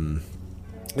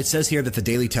 it says here that the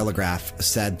Daily Telegraph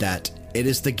said that it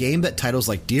is the game that titles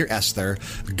like Dear Esther,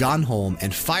 Gone Home,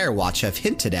 and Firewatch have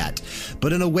hinted at,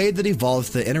 but in a way that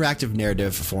evolves the interactive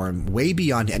narrative form way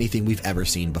beyond anything we've ever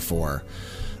seen before.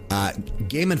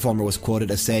 Game Informer was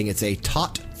quoted as saying it's a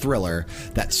taut thriller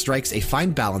that strikes a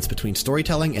fine balance between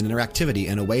storytelling and interactivity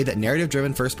in a way that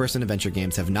narrative-driven first-person adventure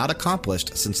games have not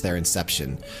accomplished since their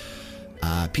inception.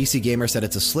 PC Gamer said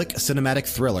it's a slick cinematic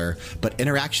thriller, but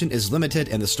interaction is limited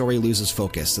and the story loses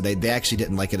focus. So they actually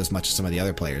didn't like it as much as some of the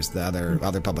other players, the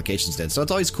other publications did. So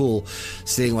it's always cool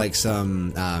seeing like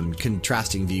some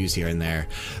contrasting views here and there.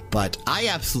 But I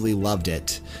absolutely loved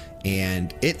it.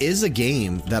 And it is a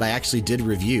game that I actually did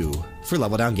review for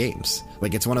Level Down Games.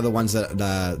 Like it's one of the ones that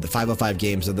the 505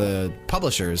 Games are the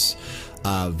publishers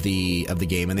of the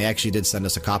game, and they actually did send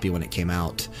us a copy when it came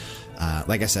out.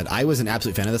 Like I said, I was an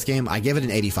absolute fan of this game. I gave it an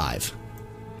 85.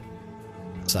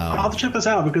 So I'll have to check this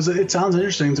out because it sounds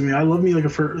interesting to me. I love me like a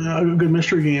good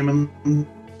mystery game, and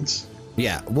it's,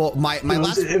 yeah. Well, my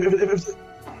last.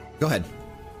 Go ahead.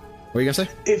 What were you gonna say?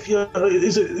 If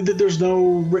is it there's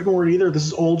no written word either? This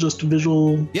is all just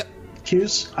visual. Yep.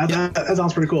 Cues. That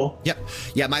sounds pretty cool. Yep.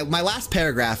 Yeah. My last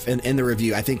paragraph in the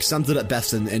review, I think, sums it up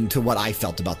best into what I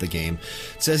felt about the game.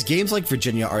 It says games like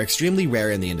Virginia are extremely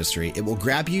rare in the industry. It will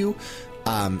grab you.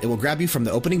 It will grab you from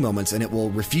the opening moments, and it will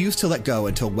refuse to let go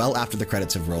until well after the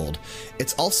credits have rolled.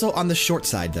 It's also on the short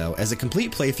side, though, as a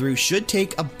complete playthrough should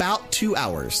take about 2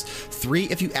 hours, 3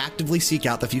 if you actively seek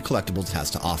out the few collectibles it has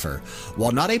to offer.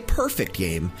 While not a perfect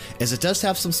game, as it does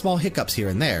have some small hiccups here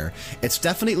and there, it's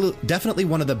definitely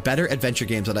one of the better adventure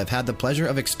games that I've had the pleasure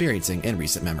of experiencing in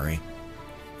recent memory.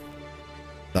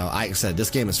 So, I said, this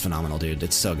game is phenomenal, dude.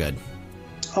 It's so good.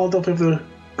 I'll definitely have to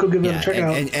go give it a check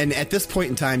out. And at this point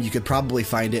in time, you could probably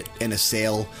find it in a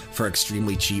sale for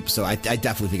extremely cheap. So I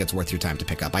definitely think it's worth your time to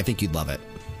pick up. I think you'd love it.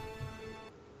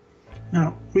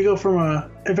 Now we go from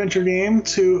a adventure game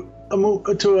to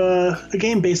a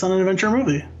game based on an adventure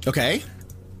movie. Okay.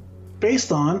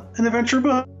 Based on an adventure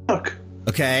book.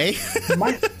 Okay.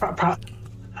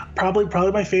 Probably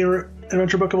my favorite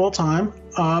adventure book of all time.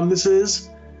 This is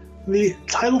the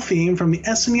title theme from the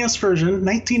SNES version,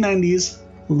 1990s.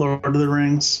 Lord of the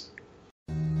Rings.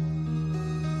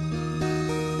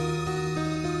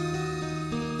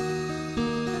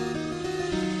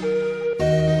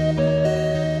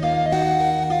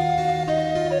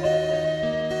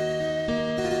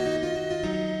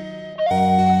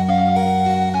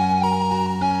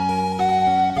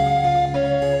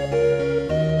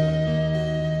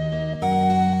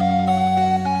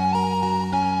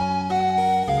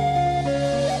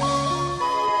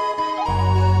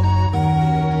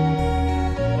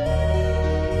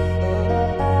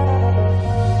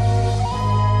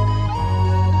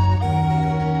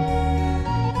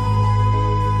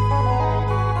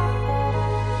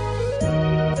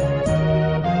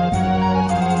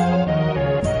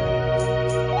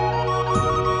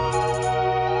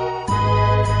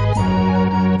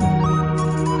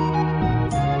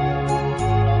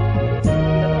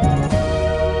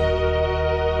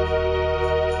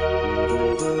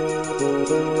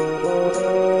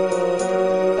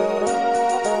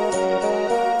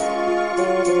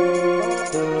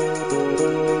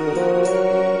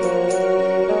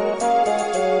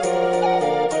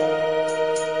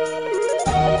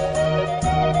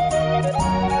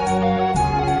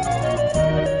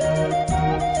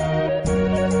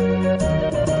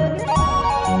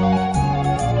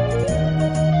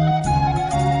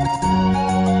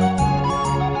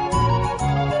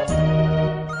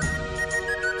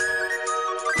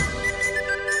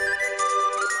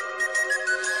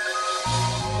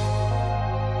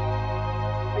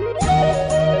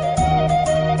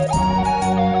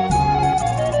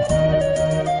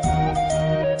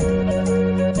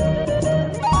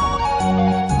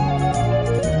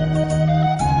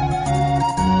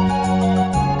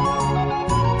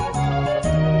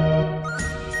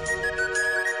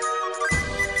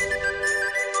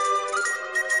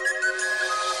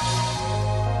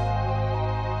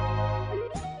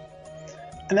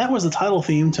 And that was the title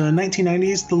theme to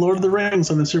 1990's The Lord of the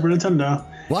Rings on the Super Nintendo.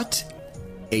 What?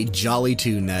 A jolly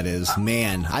tune, that is.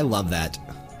 Man, I love that.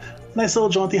 Nice little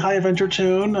jaunty high adventure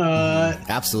tune.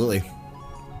 Absolutely.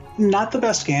 Not the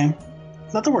best game.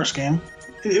 Not the worst game.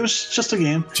 It was just a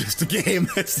game. Just a game.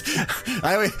 It's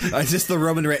just the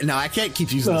Roman Reigns. No, I can't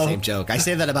keep using the same joke. I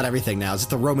say that about everything now. Is it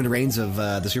the Roman Reigns of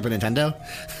the Super Nintendo?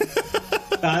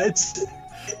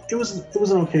 It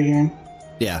was an okay game.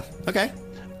 Yeah. Okay.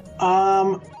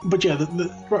 But yeah,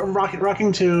 the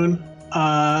rocking tune,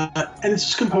 and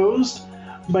it's composed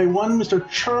by one Mr.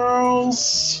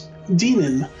 Charles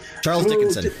Deenan. Charles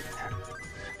Dickinson.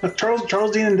 Charles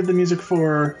Deenan did the music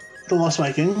for The Lost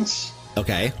Vikings.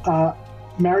 Okay.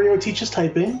 Mario Teaches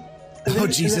Typing. Oh,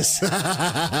 Jesus.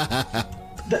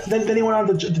 Then he went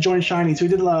on to join Shiny, so he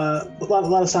did a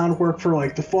lot of sound work for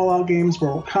like the Fallout games,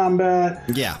 Mortal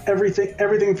Kombat,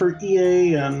 everything for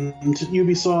EA and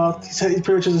Ubisoft. He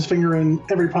pretty much has his finger in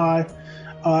every pie.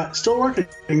 Still working.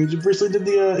 He recently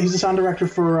did he's the sound director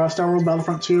for Star Wars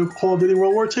Battlefront 2, Call of Duty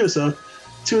World War 2. So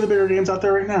 2 of the bigger games out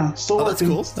there right now. Still working. That's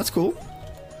cool. That's cool.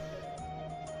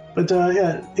 But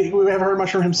yeah, we haven't heard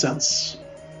much from him since.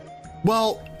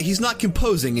 Well, he's not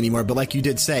composing anymore, but like you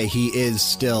did say, he is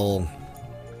still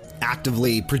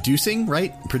actively producing,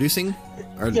 right? Producing?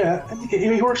 Yeah,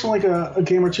 he works on like a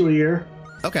game or two a year.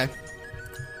 Okay.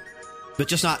 But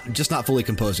just not fully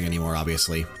composing anymore,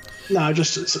 obviously. No,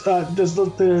 just does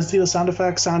the sound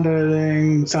effects, sound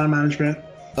editing, sound management.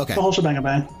 Okay. The whole shebang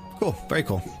bang. Cool. Very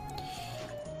cool.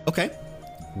 Okay.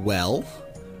 Well,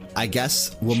 I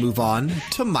guess we'll move on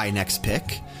to my next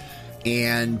pick.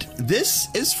 And this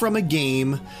is from a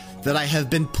game that I have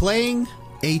been playing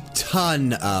a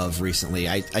ton of recently.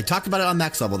 I talked about it on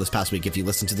Max Level this past week if you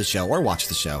listen to the show or watch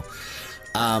the show.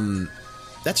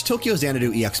 That's Tokyo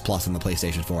Xanadu EX Plus on the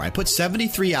PlayStation 4. I put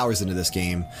 73 hours into this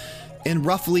game in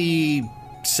roughly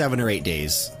 7 or 8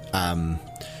 days.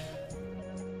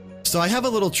 So I have a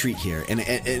little treat here,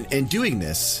 and doing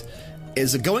this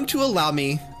is going to allow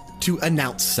me to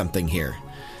announce something here.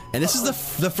 And this is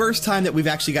the first time that we've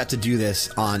actually got to do this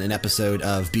on an episode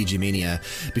of BG Mania,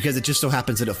 because it just so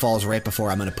happens that it falls right before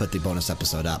I'm going to put the bonus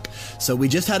episode up. So we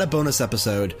just had a bonus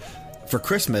episode for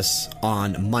Christmas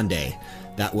on Monday.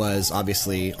 That was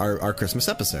obviously our Christmas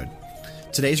episode.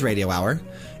 Today's Radio Hour.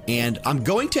 And I'm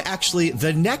going to actually,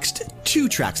 the next 2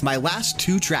 tracks, my last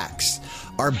 2 tracks,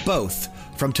 are both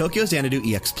from Tokyo Xanadu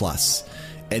EX Plus.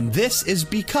 And this is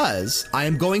because I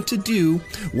am going to do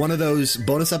one of those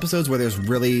bonus episodes where there's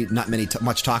really not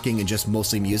much talking and just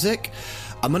mostly music.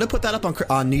 I'm going to put that up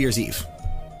on New Year's Eve.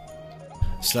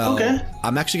 So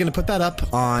I'm actually going to put that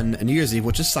up on New Year's Eve,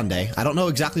 which is Sunday. I don't know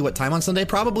exactly what time on Sunday.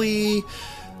 Probably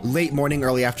late morning,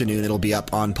 early afternoon. It'll be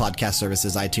up on podcast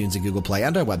services, iTunes, and Google Play,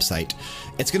 and our website.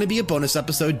 It's going to be a bonus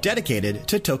episode dedicated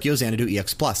to Tokyo Xanadu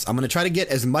EX Plus. I'm going to try to get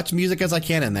as much music as I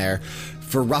can in there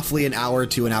for roughly an hour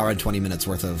to an hour and 20 minutes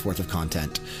worth of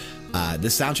content.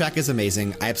 This soundtrack is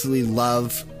amazing. I absolutely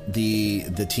love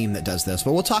the team that does this,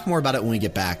 but we'll talk more about it when we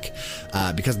get back,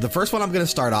 because the first one I'm going to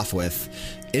start off with,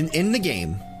 in the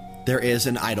game, there is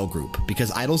an idol group,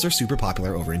 because idols are super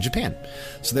popular over in Japan.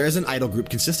 So there is an idol group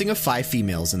consisting of 5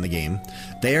 females in the game.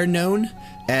 They are known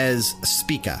as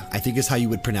Spika, I think is how you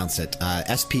would pronounce it,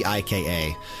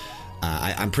 Spika.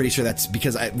 I'm pretty sure that's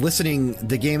because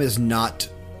the game is not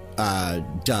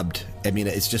dubbed. I mean,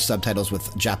 it's just subtitles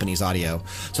with Japanese audio.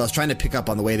 So I was trying to pick up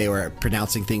on the way they were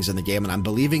pronouncing things in the game, and I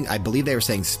believe they were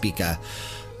saying Spika.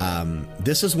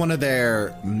 This is one of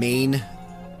their main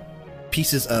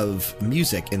pieces of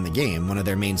music in the game, one of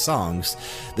their main songs.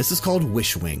 This is called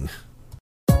Wishwing.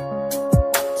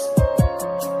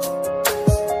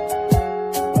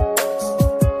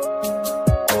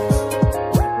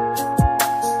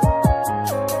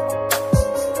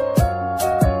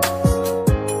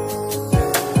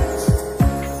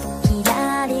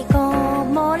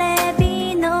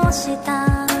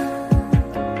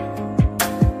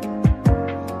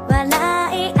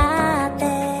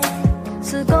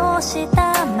 し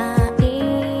た毎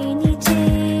日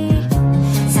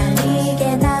さり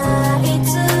げない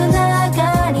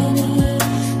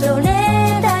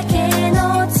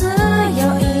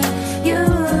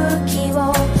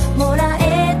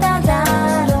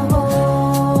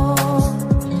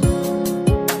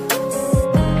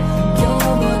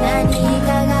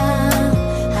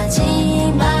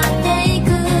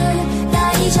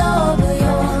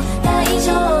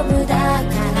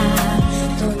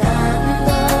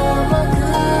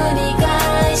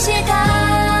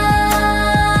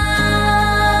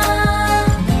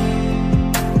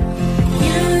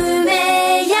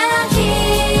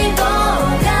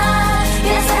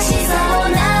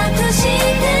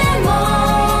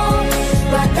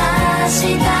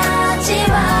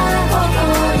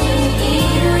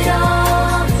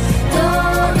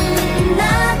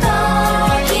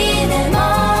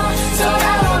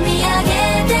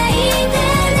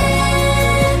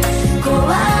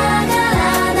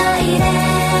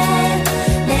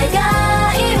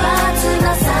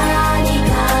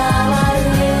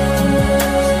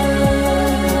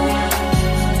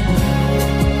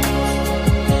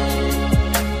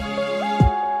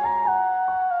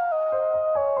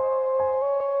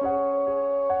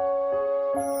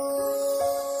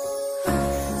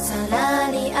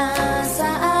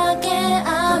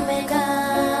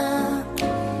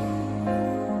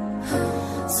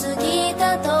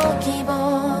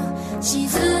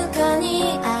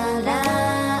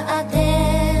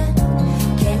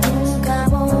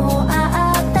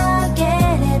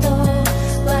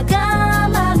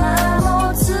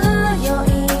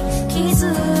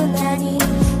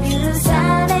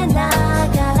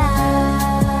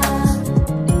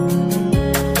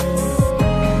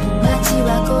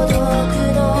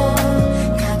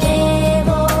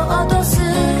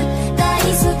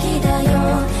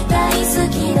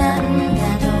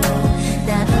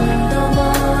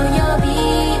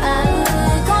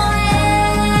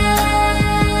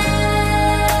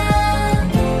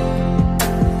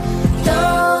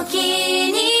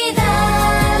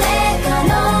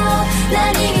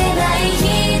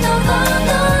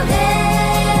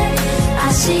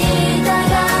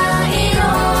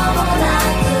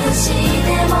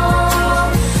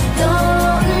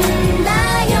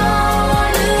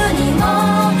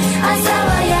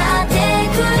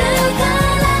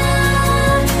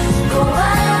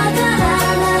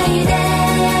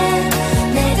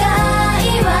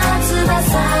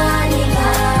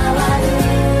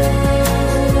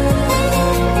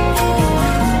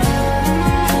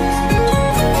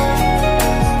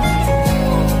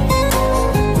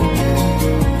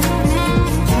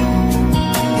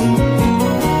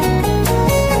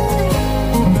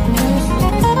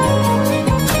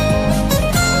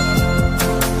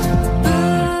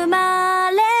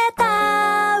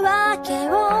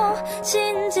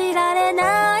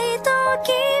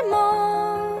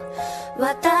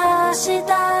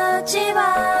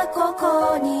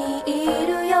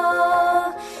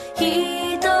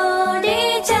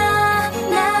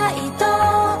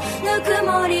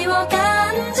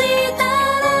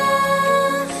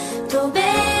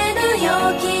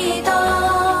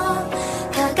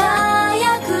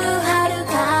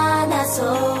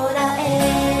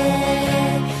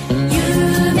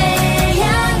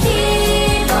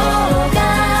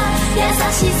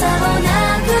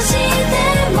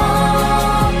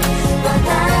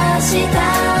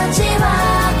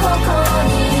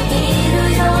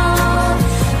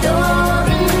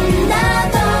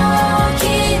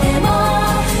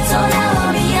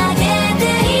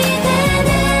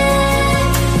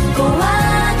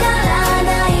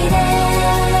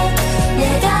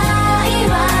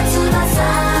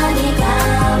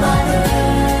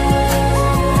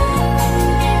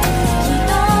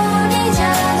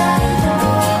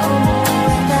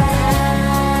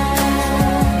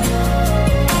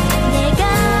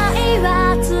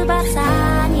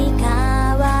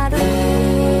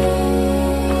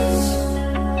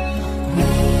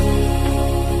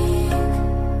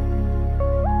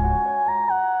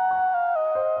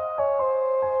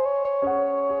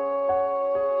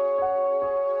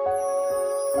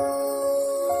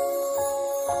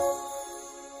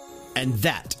And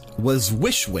that was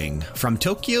Wishwing from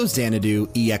Tokyo Xanadu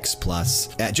EX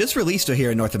Plus. Just released here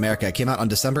in North America. It came out on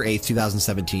December 8th,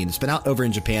 2017. It's been out over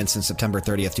in Japan since September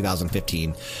 30th,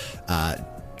 2015. Nihon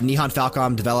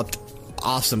Falcom developed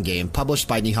awesome game, published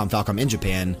by Nihon Falcom in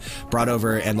Japan, brought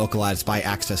over and localized by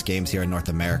Access Games here in North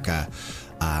America.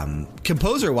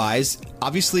 Composer-wise,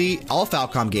 obviously, all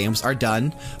Falcom games are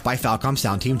done by Falcom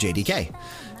Sound Team JDK.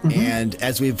 And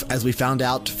as we found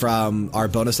out from our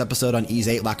bonus episode on Ys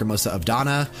 8 Lacrimosa of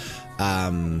Dana,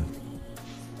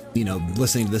 you know,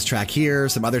 listening to this track here,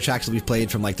 some other tracks that we've played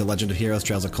from like The Legend of Heroes,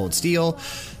 Trails of Cold Steel,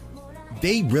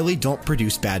 they really don't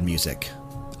produce bad music.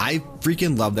 I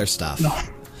freaking love their stuff. No.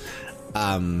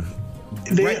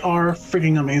 They are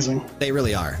freaking amazing. They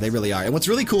really are. They really are. And what's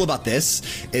really cool about this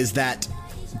is that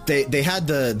they had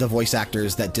the voice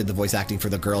actors that did the voice acting for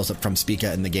the girls from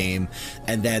Spica in the game,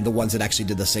 and then the ones that actually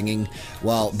did the singing.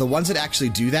 Well, the ones that actually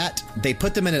do that, they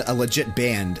put them in a legit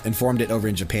band and formed it over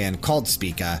in Japan called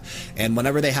Spica. And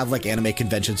whenever they have like anime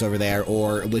conventions over there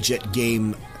or legit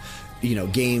game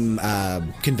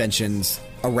conventions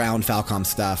around Falcom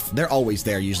stuff, they're always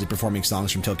there, usually performing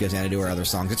songs from Tokyo Xanadu or other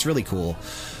songs. It's really cool.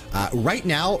 Right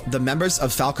now, the members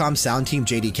of Falcom Sound Team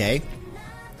JDK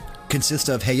consist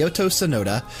of Hayato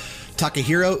Sonoda,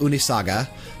 Takahiro Unisaga,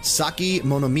 Saki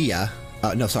Momiyama,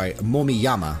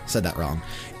 said that wrong,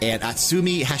 and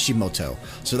Atsumi Hashimoto.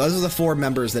 So those are the 4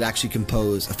 members that actually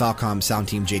compose Falcom Sound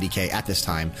Team JDK at this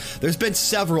time. There's been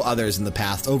several others in the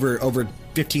past, over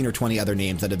 15 or 20 other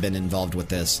names that have been involved with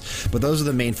this, but those are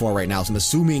the main 4 right now. So I'm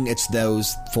assuming it's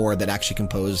those 4 that actually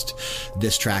composed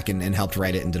this track and helped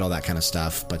write it and did all that kind of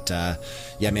stuff. But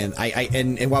yeah, man,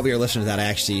 and while we were listening to that, I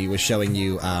actually was showing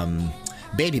you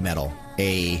Baby Metal,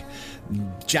 a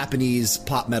Japanese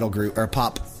pop metal group or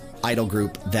pop idol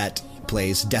group that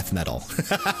plays death metal,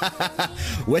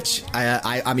 which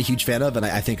I'm a huge fan of, and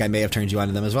I think I may have turned you on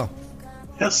to them as well.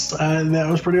 Yes, that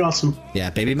was pretty awesome.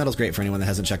 Yeah, Baby Metal's great for anyone that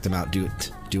hasn't checked them out. Do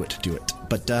it.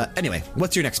 But anyway,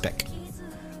 what's your next pick?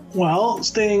 Well,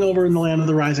 staying over in the land of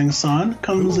the rising sun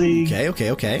comes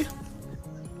Okay.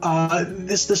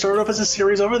 This started off as a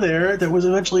series over there that was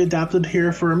eventually adapted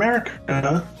here for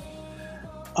America.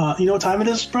 You know what time it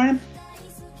is, Brian?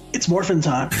 It's Morphin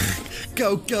time.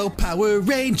 Go Power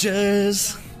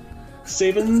Rangers!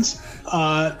 Saban's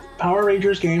Power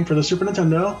Rangers game for the Super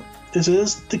Nintendo. This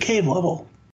is the cave level.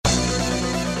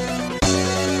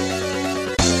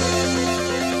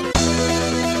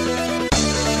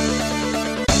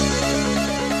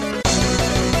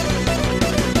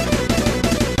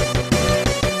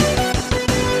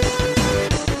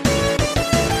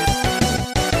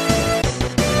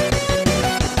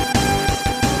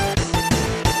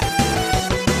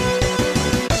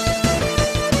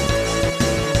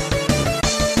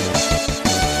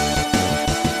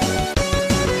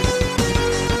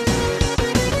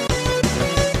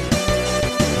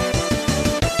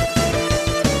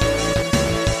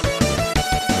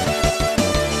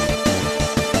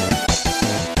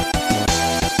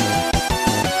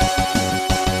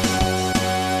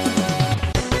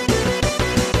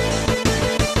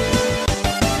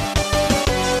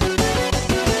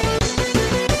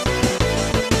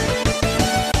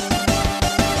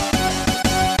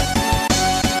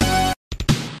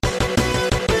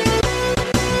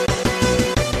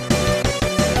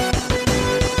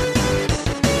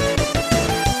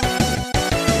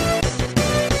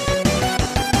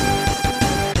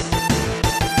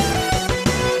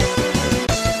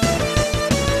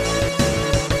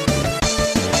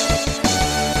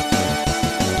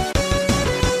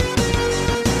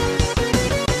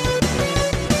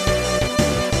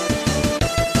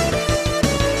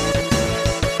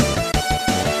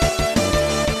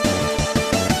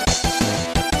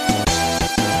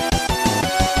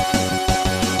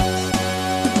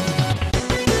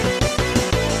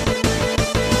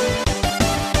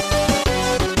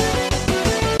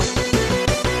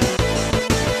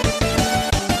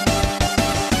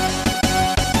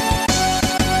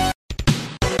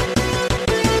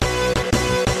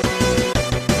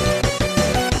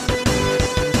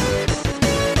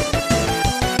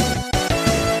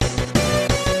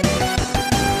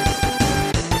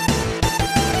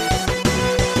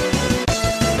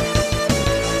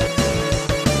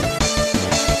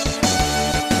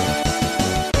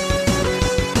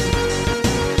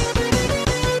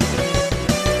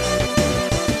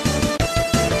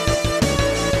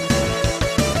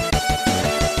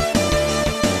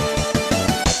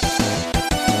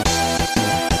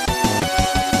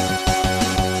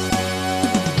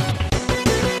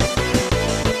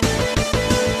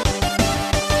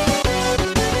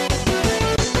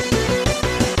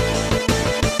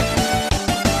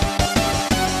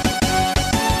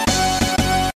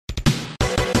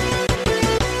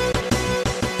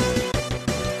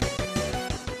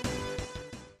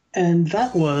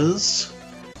 That was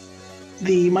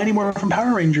the Mighty Morphin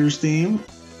Power Rangers theme.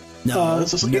 No, no.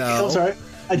 Sorry.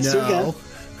 Again,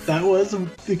 that was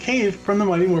the cave from the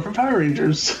Mighty Morphin Power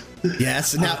Rangers.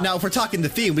 Yes. Now, if we're talking the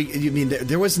theme, you mean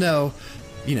there was no,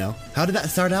 how did that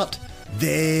start out?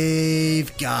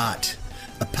 They've got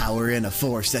a power and a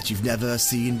force that you've never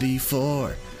seen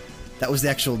before. That was the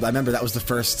actual. I remember that was the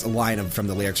first line from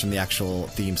the lyrics from the actual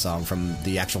theme song from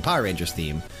the actual Power Rangers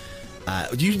theme.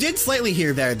 You did slightly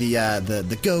hear there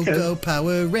the Go Go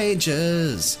Power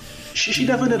Rangers. She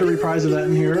definitely did a reprise of that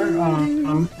in here.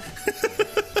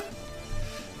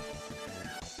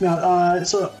 Now,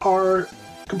 so our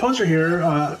composer here,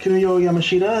 Kinuyo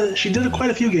Yamashita, she did quite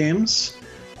a few games.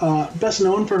 Best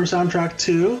known for her soundtrack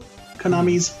to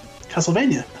Konami's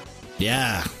Castlevania.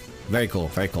 Yeah, very cool,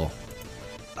 very cool.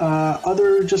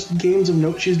 Other just games of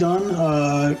note she's done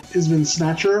has been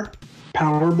Snatcher,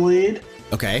 Power Blade.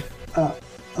 Okay.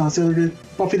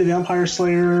 Buffy the Vampire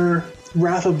Slayer,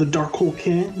 Wrath of the Dark Hole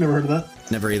King. Never heard of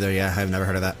that. Never either. Yeah, I've never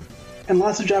heard of that. And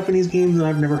lots of Japanese games that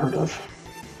I've never heard of.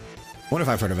 Wonder if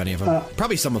I've heard of any of them.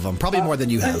 Probably some of them. Probably more than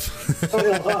you have.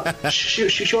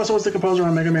 She also was the composer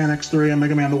on Mega Man X3 and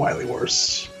Mega Man: The Wily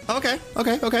Wars. Okay.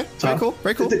 Very cool.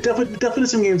 Definitely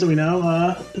some games that we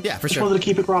know. Yeah, for just sure. Wanted to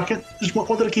keep it rocking. Just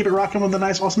wanted to keep it rocking with a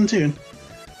nice, awesome tune.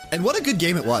 And what a good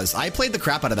game it was. I played the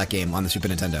crap out of that game on the Super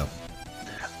Nintendo.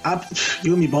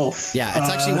 You and me both. Yeah, it's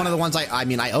actually one of the ones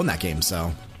I own that game,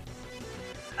 so.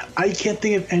 I can't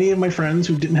think of any of my friends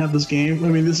who didn't have this game. I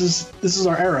mean, this is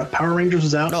our era. Power Rangers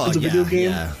was out. It's a video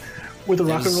game with a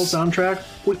rock and roll soundtrack.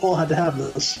 We all had to have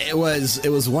this. It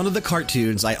was one of the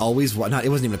cartoons I always watched. It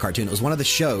wasn't even a cartoon. It was one of the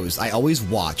shows I always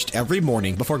watched every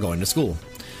morning before going to school.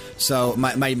 So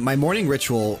my morning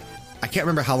ritual, I can't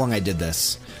remember how long I did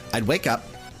this. I'd wake up.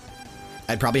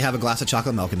 I'd probably have a glass of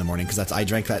chocolate milk in the morning because I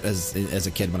drank that as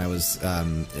a kid when I was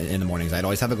in the mornings. I'd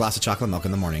always have a glass of chocolate milk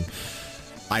in the morning.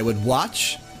 I would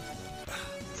watch.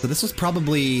 So this was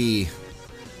probably.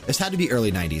 This had to be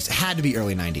early 90s. It had to be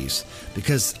early 90s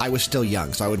because I was still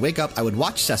young. So I would wake up. I would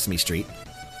watch Sesame Street.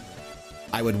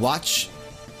 I would watch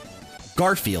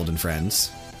Garfield and Friends.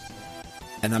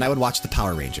 And then I would watch the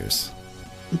Power Rangers.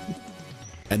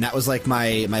 And that was like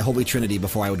my holy trinity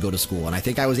before I would go to school. And I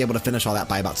think I was able to finish all that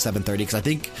by about 7:30 because I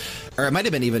think, or it might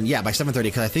have been even, by 7:30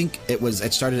 because I think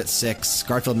it started at 6.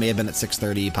 Garfield may have been at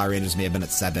 6:30. Power Rangers may have been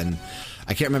at 7.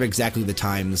 I can't remember exactly the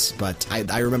times, but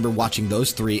I remember watching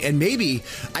those 3. And maybe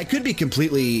I could be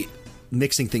completely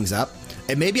mixing things up.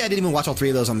 And maybe I didn't even watch all 3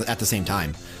 of those at the same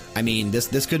time. I mean,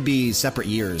 this could be separate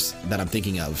years that I'm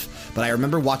thinking of. But I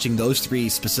remember watching those 3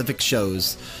 specific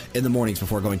shows in the mornings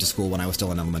before going to school when I was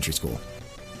still in elementary school.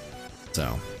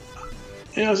 So.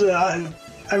 I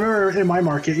remember in my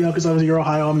market, because I was in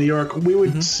Ohio, I'm New York, we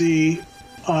would see,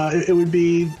 it would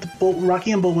be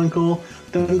Rocky and Bullwinkle,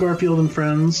 then Garfield and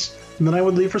Friends. And then I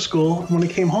would leave for school. And when I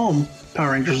came home,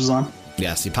 Power Rangers was on.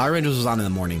 Yeah, see, Power Rangers was on in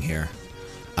the morning here.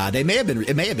 It may have been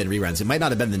reruns. It might not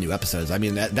have been the new episodes. I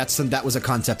mean, that was a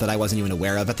concept that I wasn't even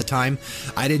aware of at the time.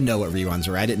 I didn't know what reruns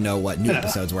were. I didn't know what new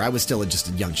episodes were. I was still just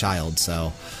a young child,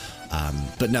 so.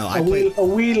 But no, I played a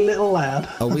wee little lad.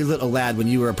 A wee little lad when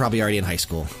you were probably already in high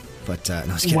school. But no, I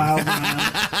was kidding. Wow, man.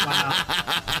 Wow.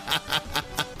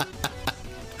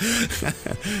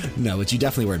 No, but you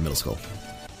definitely were in middle school.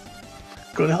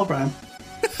 Go to hell, Brian.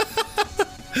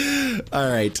 All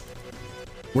right.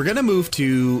 We're going to move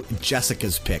to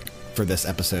Jessica's pick for this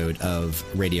episode of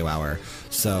Radio Hour.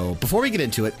 So before we get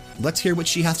into it, let's hear what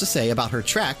she has to say about her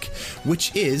track,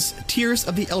 which is Tears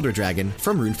of the Elder Dragon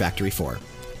from Rune Factory 4.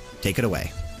 Take it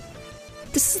away.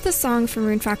 This is the song from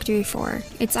Rune Factory 4.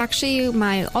 It's actually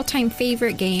my all-time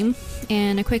favorite game,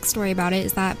 and a quick story about it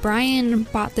is that Brian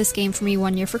bought this game for me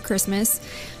one year for Christmas.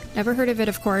 Never heard of it,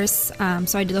 of course,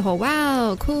 so I did the whole,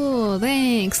 wow, cool,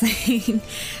 thanks thing,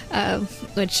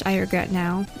 which I regret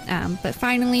now. But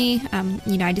finally,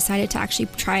 I decided to actually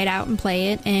try it out and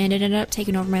play it, and it ended up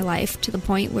taking over my life to the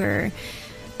point where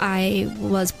I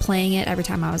was playing it every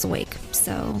time I was awake.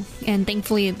 So, and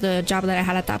thankfully, the job that I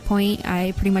had at that point,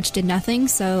 I pretty much did nothing,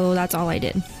 so that's all I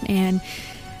did. And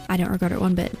I don't regret it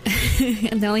one bit.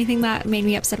 And the only thing that made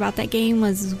me upset about that game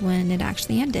was when it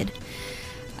actually ended.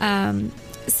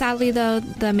 Sadly, though,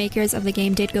 the makers of the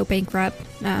game did go bankrupt,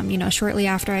 shortly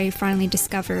after I finally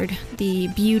discovered the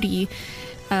beauty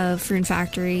of Rune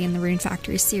Factory and the Rune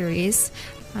Factory series.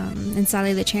 And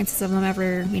sadly, the chances of them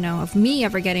ever, of me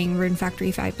ever getting Rune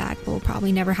Factory 5 back will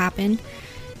probably never happen.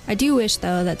 I do wish,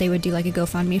 though, that they would do like a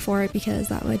GoFundMe for it because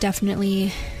that would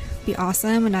definitely be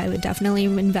awesome and I would definitely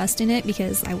invest in it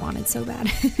because I want it so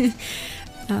bad.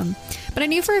 But I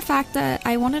knew for a fact that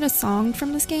I wanted a song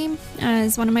from this game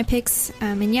as one of my picks,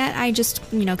 and yet I just,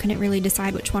 couldn't really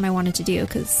decide which one I wanted to do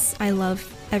because I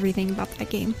love everything about that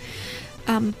game.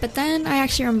 But then I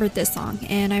actually remembered this song,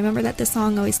 and I remember that this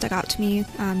song always stuck out to me,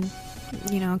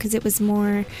 because it was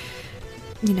more,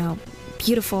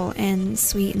 beautiful and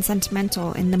sweet and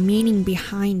sentimental, and the meaning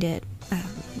behind it,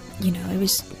 it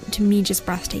was, to me, just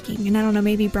breathtaking. And I don't know,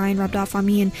 maybe Brian rubbed off on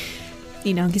me, and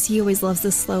because he always loves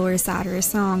the slower, sadder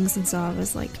songs, and so I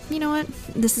was like, you know what,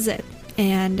 this is it,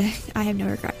 and I have no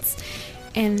regrets.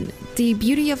 And the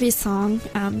beauty of his song,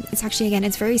 it's actually, again,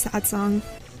 it's a very sad song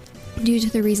due to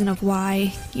the reason of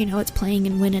why, it's playing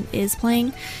and when it is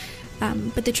playing.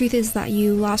 But the truth is that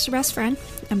you lost your best friend.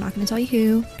 I'm not going to tell you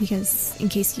who, because in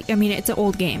case it's an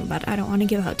old game, but I don't want to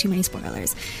give out too many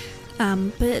spoilers.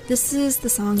 But this is the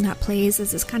song that plays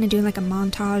as it's kind of doing like a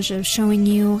montage of showing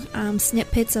you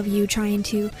snippets of you trying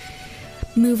to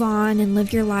move on and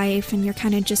live your life, and you're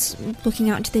kind of just looking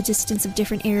out into the distance of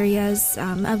different areas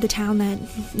of the town that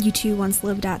you two once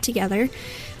lived at together.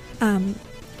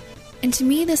 And to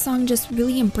me, this song just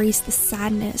really embraced the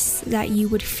sadness that you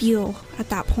would feel at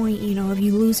that point, of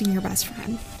you losing your best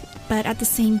friend. But at the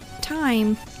same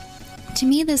time, to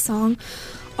me, this song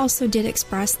also did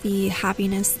express the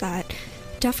happiness that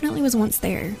definitely was once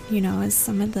there, as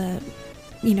some of the,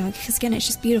 because again, it's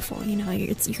just beautiful,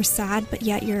 you're sad, but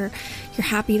yet you're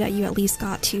happy that you at least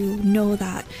got to know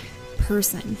that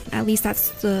person. At least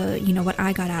that's the, what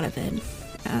I got out of it.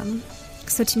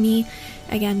 So to me,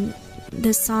 again,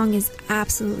 this song is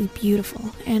absolutely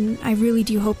beautiful, and I really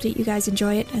do hope that you guys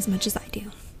enjoy it as much as I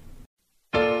do.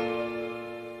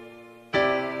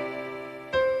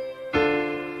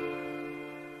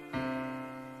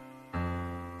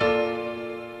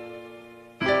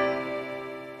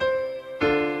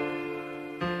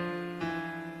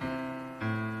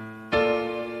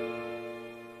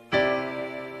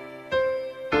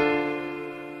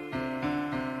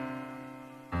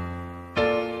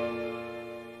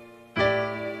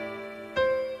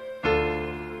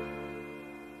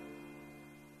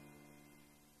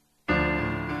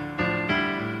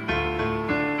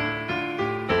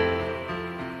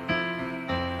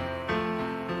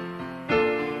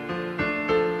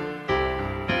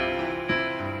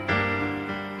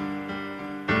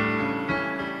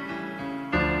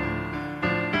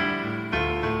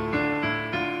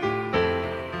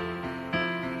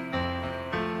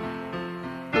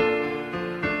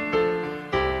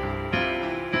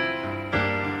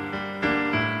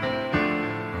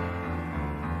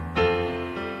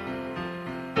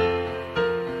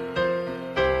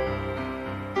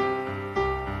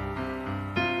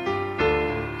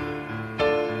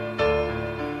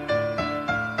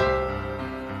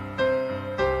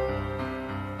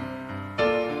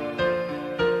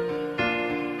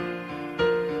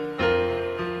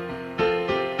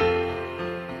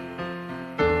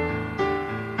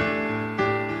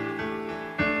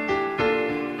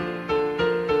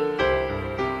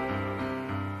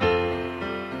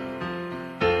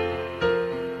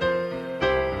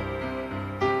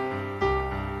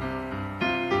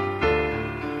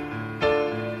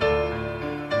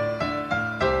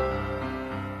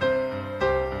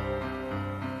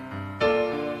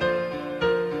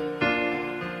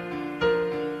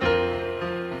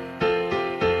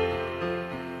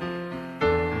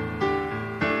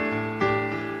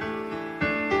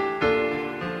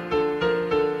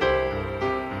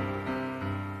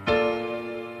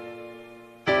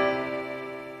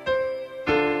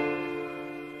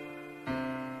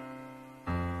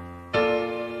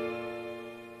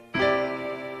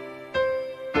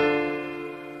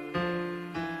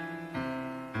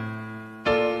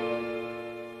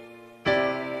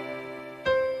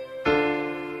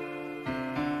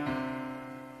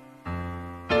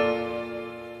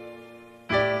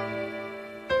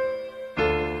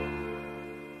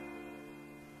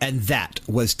 And that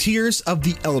was Tears of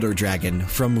the Elder Dragon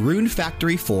from Rune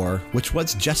Factory 4, which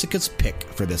was Jessica's pick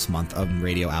for this month of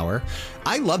Radio Hour.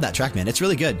 I love that track, man. It's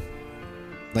really good.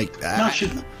 Yeah,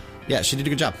 she did a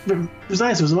good job. It was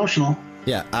nice. It was emotional.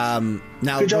 Yeah.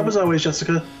 Now, good job as always,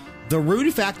 Jessica. The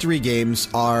Rune Factory games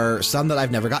are some that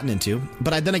I've never gotten into,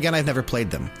 but then again, I've never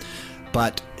played them.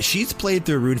 But she's played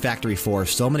through Rune Factory 4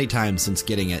 so many times since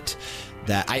getting it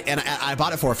that I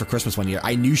bought it for her for Christmas one year.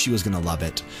 I knew she was going to love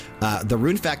it. The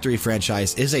Rune Factory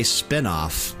franchise is a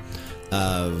spin-off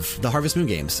of the Harvest Moon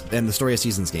games and the Story of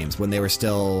Seasons games when they were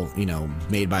still,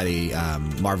 made by the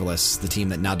Marvelous, the team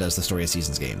that now does the Story of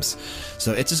Seasons games.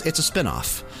 So it's a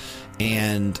spin-off.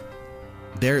 And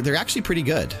they're actually pretty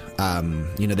good.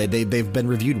 You know, they've been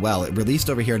reviewed well. It released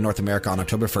over here in North America on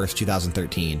October 1st,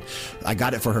 2013. I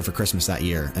got it for her for Christmas that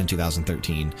year in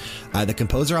 2013. The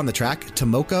composer on the track,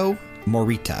 Tomoko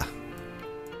Morita.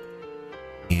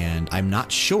 And I'm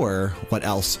not sure what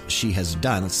else she has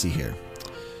done. Let's see here.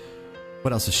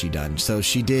 What else has she done? So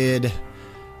she did...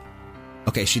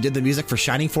 Okay, she did the music for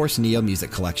Shining Force Neo Music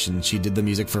Collection. She did the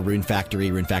music for Rune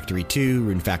Factory 2,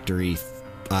 Rune Factory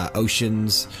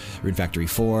Oceans, Rune Factory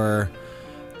 4.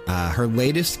 Her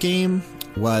latest game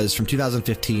was from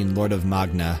 2015, Lord of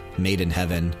Magna, Made in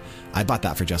Heaven. I bought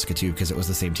that for Jessica too because it was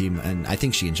the same team, and I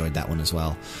think she enjoyed that one as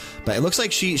well. But it looks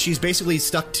like she's basically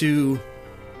stuck to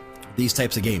these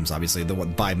types of games, obviously, the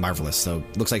one by Marvelous. So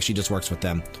it looks like she just works with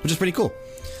them, which is pretty cool.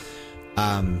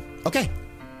 Okay,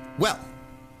 well,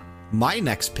 my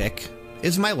next pick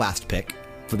is my last pick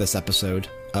for this episode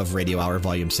of Radio Hour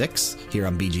Volume 6 here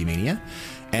on BG Mania.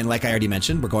 And like I already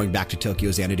mentioned, we're going back to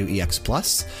Tokyo Xanadu EX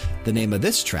Plus. The name of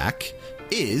this track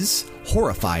is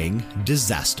Horrifying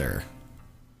Disaster.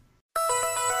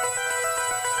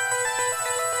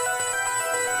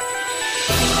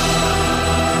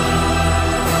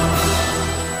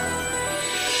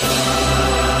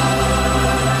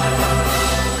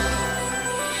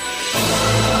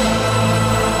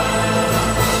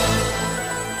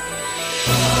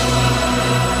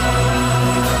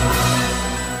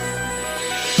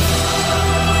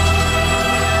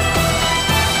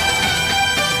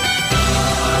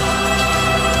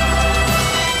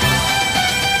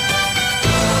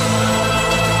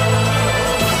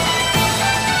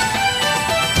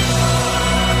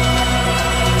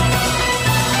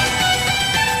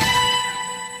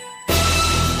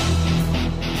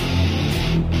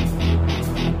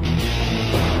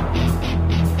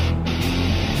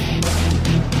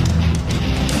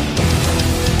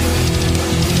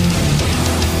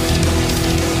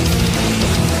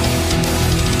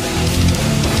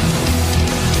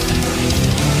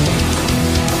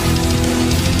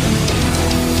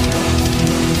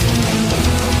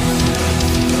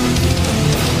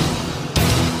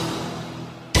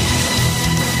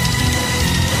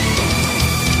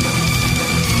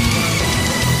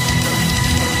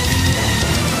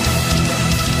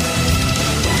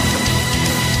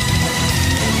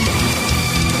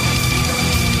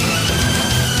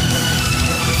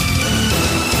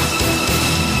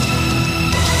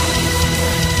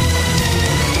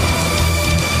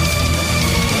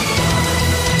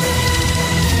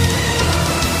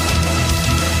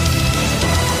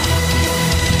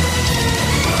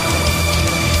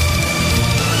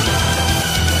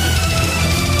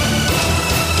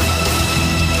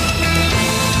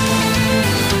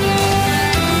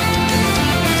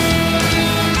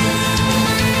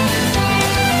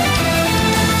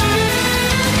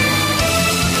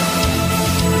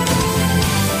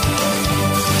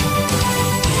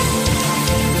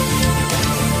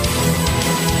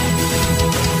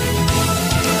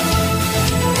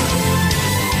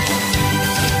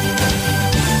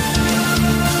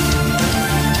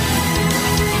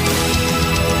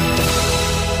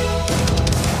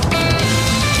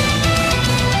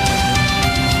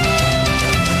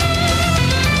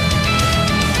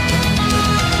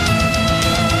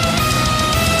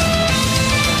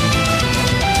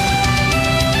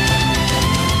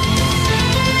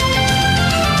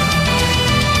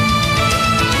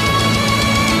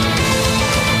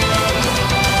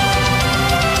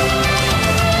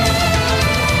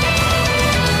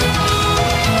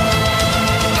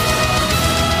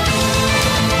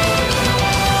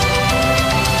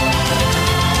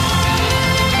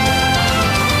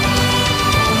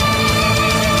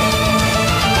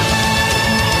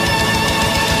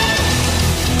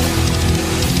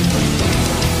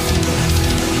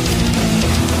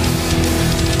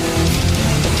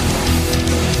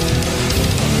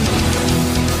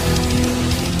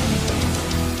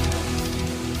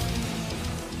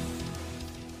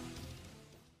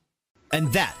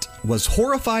 And that was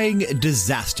Horrifying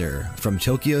Disaster from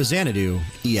Tokyo Xanadu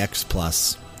EX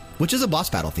Plus, which is a boss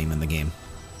battle theme in the game.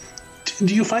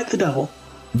 Do you fight the devil?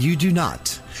 You do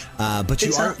not, but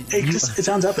you are. It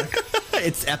sounds epic.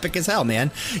 It's epic as hell,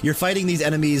 man. You're fighting these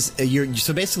enemies.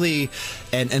 So basically,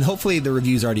 and hopefully the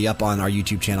review's already up on our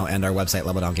YouTube channel and our website,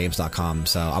 leveldowngames.com.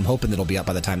 So I'm hoping it'll be up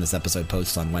by the time this episode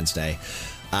posts on Wednesday.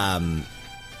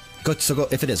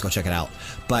 If it is, go check it out.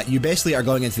 But you basically are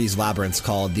going into these labyrinths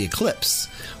called the Eclipse,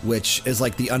 which is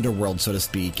like the underworld, so to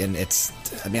speak. And it's,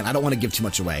 man, I don't want to give too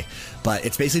much away, but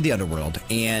it's basically the underworld.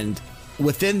 And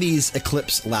within these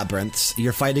Eclipse labyrinths,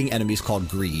 you're fighting enemies called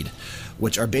Greed,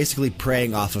 which are basically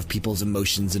preying off of people's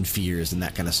emotions and fears and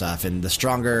that kind of stuff. And the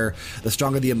stronger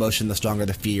the emotion, the stronger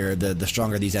the fear, the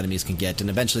stronger these enemies can get. And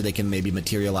eventually they can maybe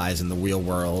materialize in the real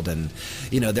world. And,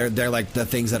 you know, they're like the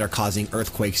things that are causing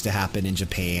earthquakes to happen in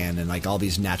Japan and like all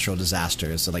these natural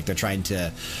disasters. So like they're trying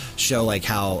to show like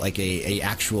how like a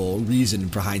actual reason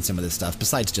behind some of this stuff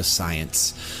besides just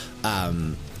science.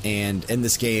 And in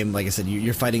this game, like I said,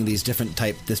 you're fighting these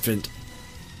different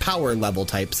power level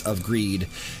types of Greed,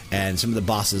 and some of the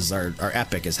bosses are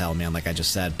epic as hell, man, like I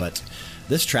just said. But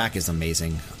this track is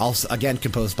amazing. Also, again,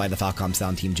 composed by the Falcom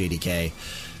Sound team, JDK.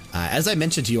 As I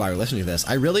mentioned to you while you were listening to this,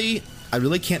 I really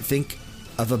can't think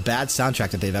of a bad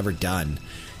soundtrack that they've ever done.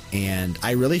 And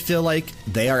I really feel like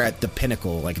they are at the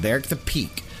pinnacle, like they're at the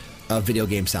peak of video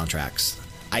game soundtracks.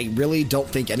 I really don't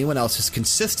think anyone else has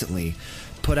consistently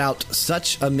put out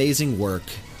such amazing work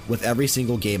with every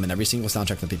single game and every single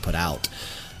soundtrack that they put out.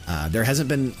 There hasn't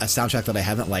been a soundtrack that I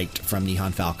haven't liked from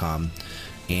Nihon Falcom,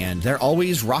 and they're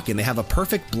always rocking. They have a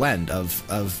perfect blend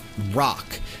of rock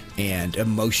and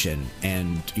emotion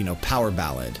and, you know, power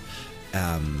ballad,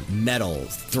 metal,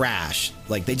 thrash.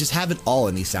 Like, they just have it all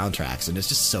in these soundtracks, and it's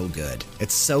just so good.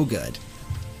 It's so good.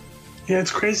 Yeah,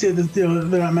 it's crazy that, you know,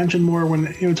 they're not mentioned more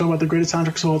when you talk about the greatest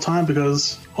soundtracks of all time,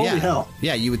 because holy hell.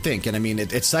 Yeah, you would think. And I mean,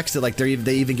 it sucks that like they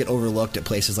even get overlooked at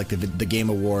places like the Game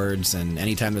Awards, and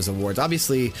anytime there's awards.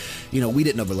 Obviously, you know, we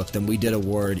didn't overlook them. We did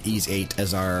award Ys 8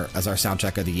 as our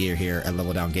soundtrack of the year here at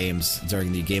Level Down Games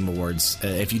during the Game Awards.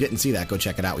 If you didn't see that, go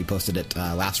check it out. We posted it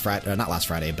not last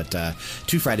Friday, but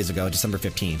 2 Fridays ago, December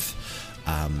 15th.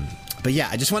 But yeah,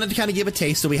 I just wanted to kind of give a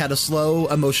taste. So we had a slow,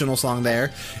 emotional song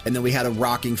there, and then we had a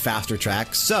rocking, faster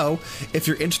track. So if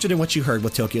you're interested in what you heard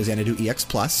with Tokyo Xanadu EX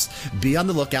Plus, be on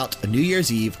the lookout New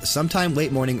Year's Eve, sometime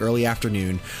late morning, early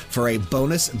afternoon, for a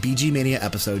bonus BG Mania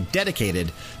episode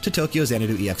dedicated to Tokyo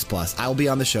Xanadu EX Plus. I'll be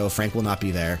on the show. Frank will not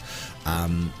be there.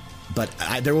 But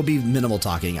there will be minimal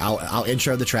talking. I'll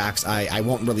intro the tracks. I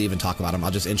won't really even talk about them.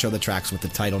 I'll just intro the tracks with the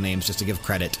title names just to give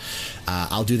credit.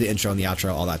 I'll do the intro and the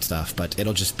outro, all that stuff. But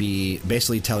it'll just be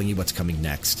basically telling you what's coming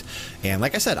next. And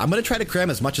like I said, I'm going to try to cram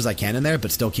as much as I can in there,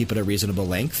 but still keep it a reasonable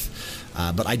length.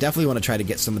 But I definitely want to try to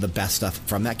get some of the best stuff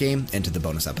from that game into the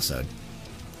bonus episode.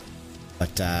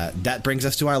 But that brings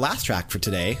us to our last track for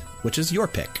today, which is your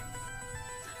pick.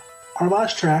 Our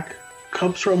last track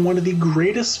comes from one of the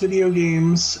greatest video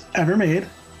games ever made.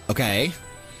 Okay.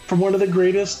 From one of the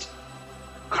greatest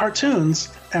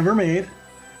cartoons ever made.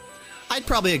 I'd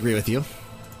probably agree with you.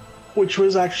 Which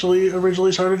was actually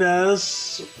originally started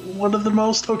as one of the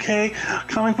most okay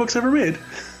comic books ever made.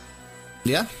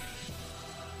 Yeah.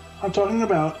 I'm talking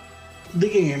about the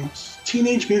game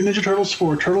Teenage Mutant Ninja Turtles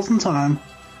 4: Turtles in Time.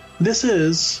 This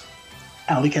is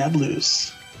Alley Cat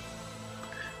Blues.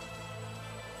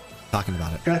 Talking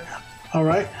about it. Okay. All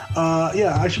right.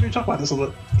 Yeah, I should maybe talk about this a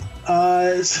little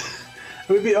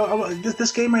bit.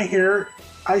 This game right here,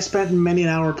 I spent many an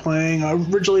hour playing.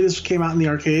 Originally, this came out in the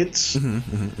arcades,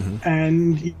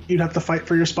 and you'd have to fight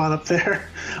for your spot up there.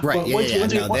 Right.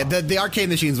 The arcade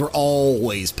machines were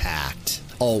always packed.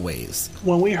 Always.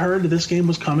 When we heard that this game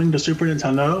was coming to Super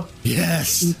Nintendo,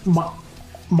 yes,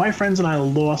 my friends and I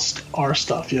lost our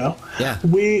stuff. Yo. Yeah.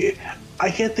 I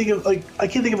can't think of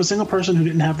a single person who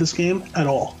didn't have this game at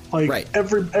all. Like, right.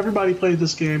 Everybody played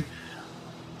this game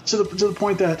to the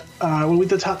point that when we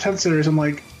did the top 10 series, I'm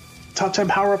like, top 10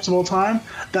 power ups of all time.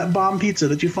 That bomb pizza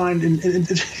that you find in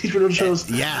each of those shows,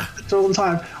 Turtles in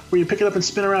Time, where you pick it up and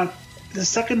spin around. The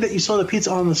second that you saw the pizza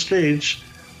on the stage,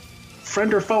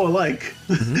 friend or foe alike,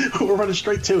 we're running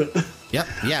straight to it. Yep.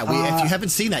 Yeah. If you haven't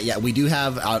seen that yet, we do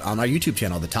have on our YouTube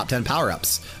channel the top 10 power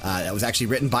ups. That was actually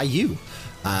written by you.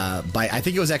 I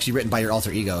think it was actually written by your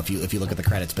alter ego if you look at the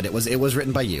credits, but it was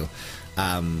written by you,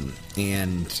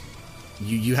 and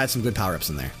you had some good power ups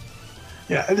in there.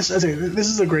 Yeah, this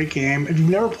is a great game. If you've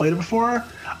never played it before,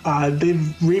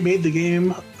 they've remade the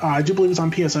game. I do believe it's on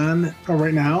PSN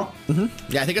right now.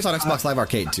 Yeah, I think it's on Xbox Live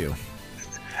Arcade too.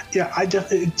 Yeah,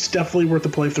 it's definitely worth the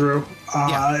playthrough.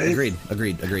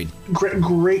 Agreed.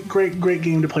 Great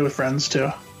game to play with friends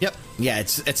too. Yep. Yeah,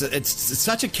 it's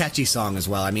such a catchy song as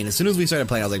well. I mean, as soon as we started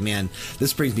playing, I was like, man,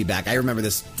 this brings me back. I remember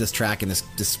this track and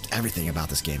this everything about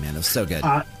this game, man. It was so good.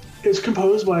 It's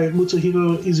composed by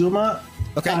Mitsuhiko Izuma.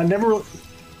 Okay.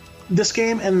 This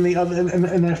game and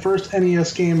the first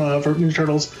NES game for Ninja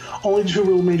Turtles, only 2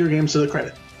 real major games to the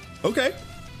credit. Okay.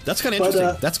 That's kind of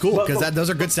interesting. That's cool, because those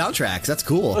are good soundtracks. That's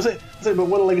cool. But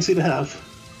what a legacy to have.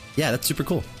 Yeah, that's super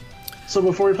cool. So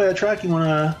before we play that track, you want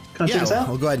to Take us out?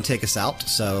 We'll go ahead and take us out.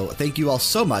 So thank you all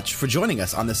so much for joining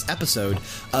us on this episode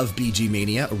of BG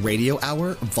Mania Radio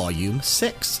Hour Volume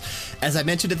 6. As I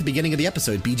mentioned at the beginning of the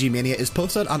episode, BG Mania is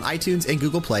posted on iTunes and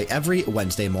Google Play every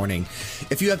Wednesday morning.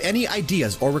 If you have any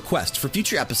ideas or requests for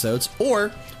future episodes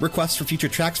or requests for future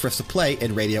tracks for us to play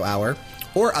in Radio Hour,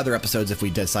 or other episodes if we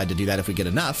decide to do that if we get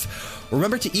enough,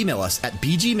 remember to email us at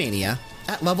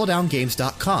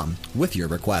bgmania@leveldowngames.com with your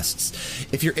requests.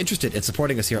 If you're interested in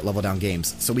supporting us here at Level Down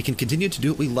Games so we can continue to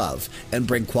do what we love and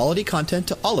bring quality content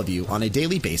to all of you on a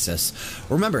daily basis,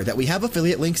 remember that we have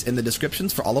affiliate links in the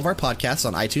descriptions for all of our podcasts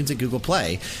on iTunes and Google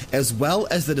Play, as well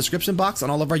as the description box on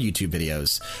all of our YouTube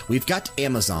videos. We've got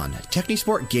Amazon,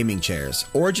 TechniSport Gaming Chairs,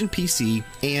 Origin PC,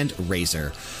 and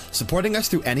Razer. Supporting us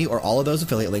through any or all of those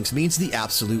affiliate links means the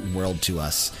absolute world to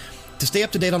us. To stay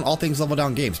up to date on all things Level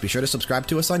Down Games, be sure to subscribe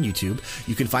to us on YouTube.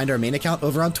 You can find our main account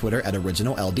over on Twitter at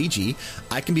OriginalLDG.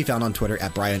 I can be found on Twitter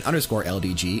at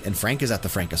Brian_LDG, and Frank is at the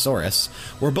Frankosaurus.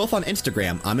 We're both on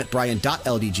Instagram. I'm at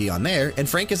Brian.LDG on there, and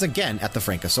Frank is again at the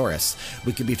Frankosaurus.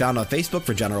 We can be found on Facebook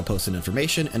for general posts and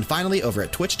information, and finally over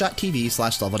at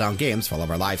Twitch.tv/LevelDownGames for all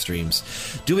of our live streams.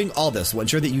 Doing all this will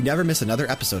ensure that you never miss another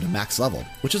episode of Max Level,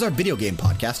 which is our video game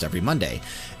podcast every Monday.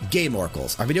 Game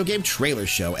Oracles, our video game trailer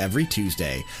show every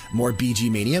Tuesday. More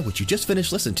BG Mania, which you just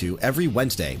finished listening to, every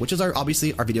Wednesday, which is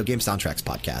obviously our video game soundtracks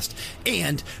podcast.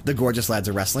 And The Gorgeous Lads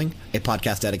of Wrestling, a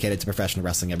podcast dedicated to professional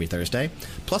wrestling every Thursday,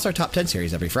 plus our Top 10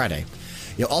 series every Friday.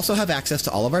 You'll also have access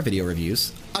to all of our video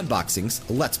reviews, unboxings,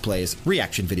 let's plays,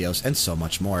 reaction videos, and so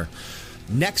much more.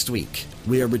 Next week,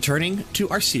 we are returning to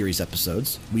our series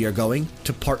episodes. We are going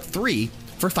to part 3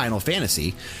 for Final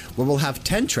Fantasy, where we'll have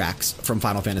 10 tracks from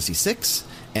Final Fantasy VI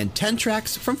and 10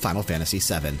 tracks from Final Fantasy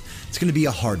VII. It's going to be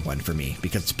a hard one for me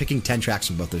because picking 10 tracks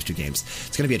from both those two games,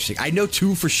 it's going to be interesting. I know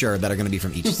 2 for sure that are going to be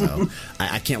from each, so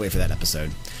I can't wait for that episode.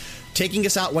 Taking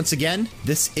us out once again,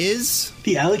 this is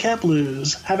the Alley Cat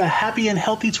Blues. Have a happy and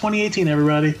healthy 2018,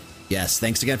 everybody. Yes,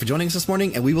 thanks again for joining us this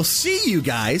morning, and we will see you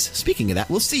guys, speaking of that,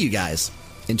 we'll see you guys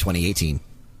in 2018.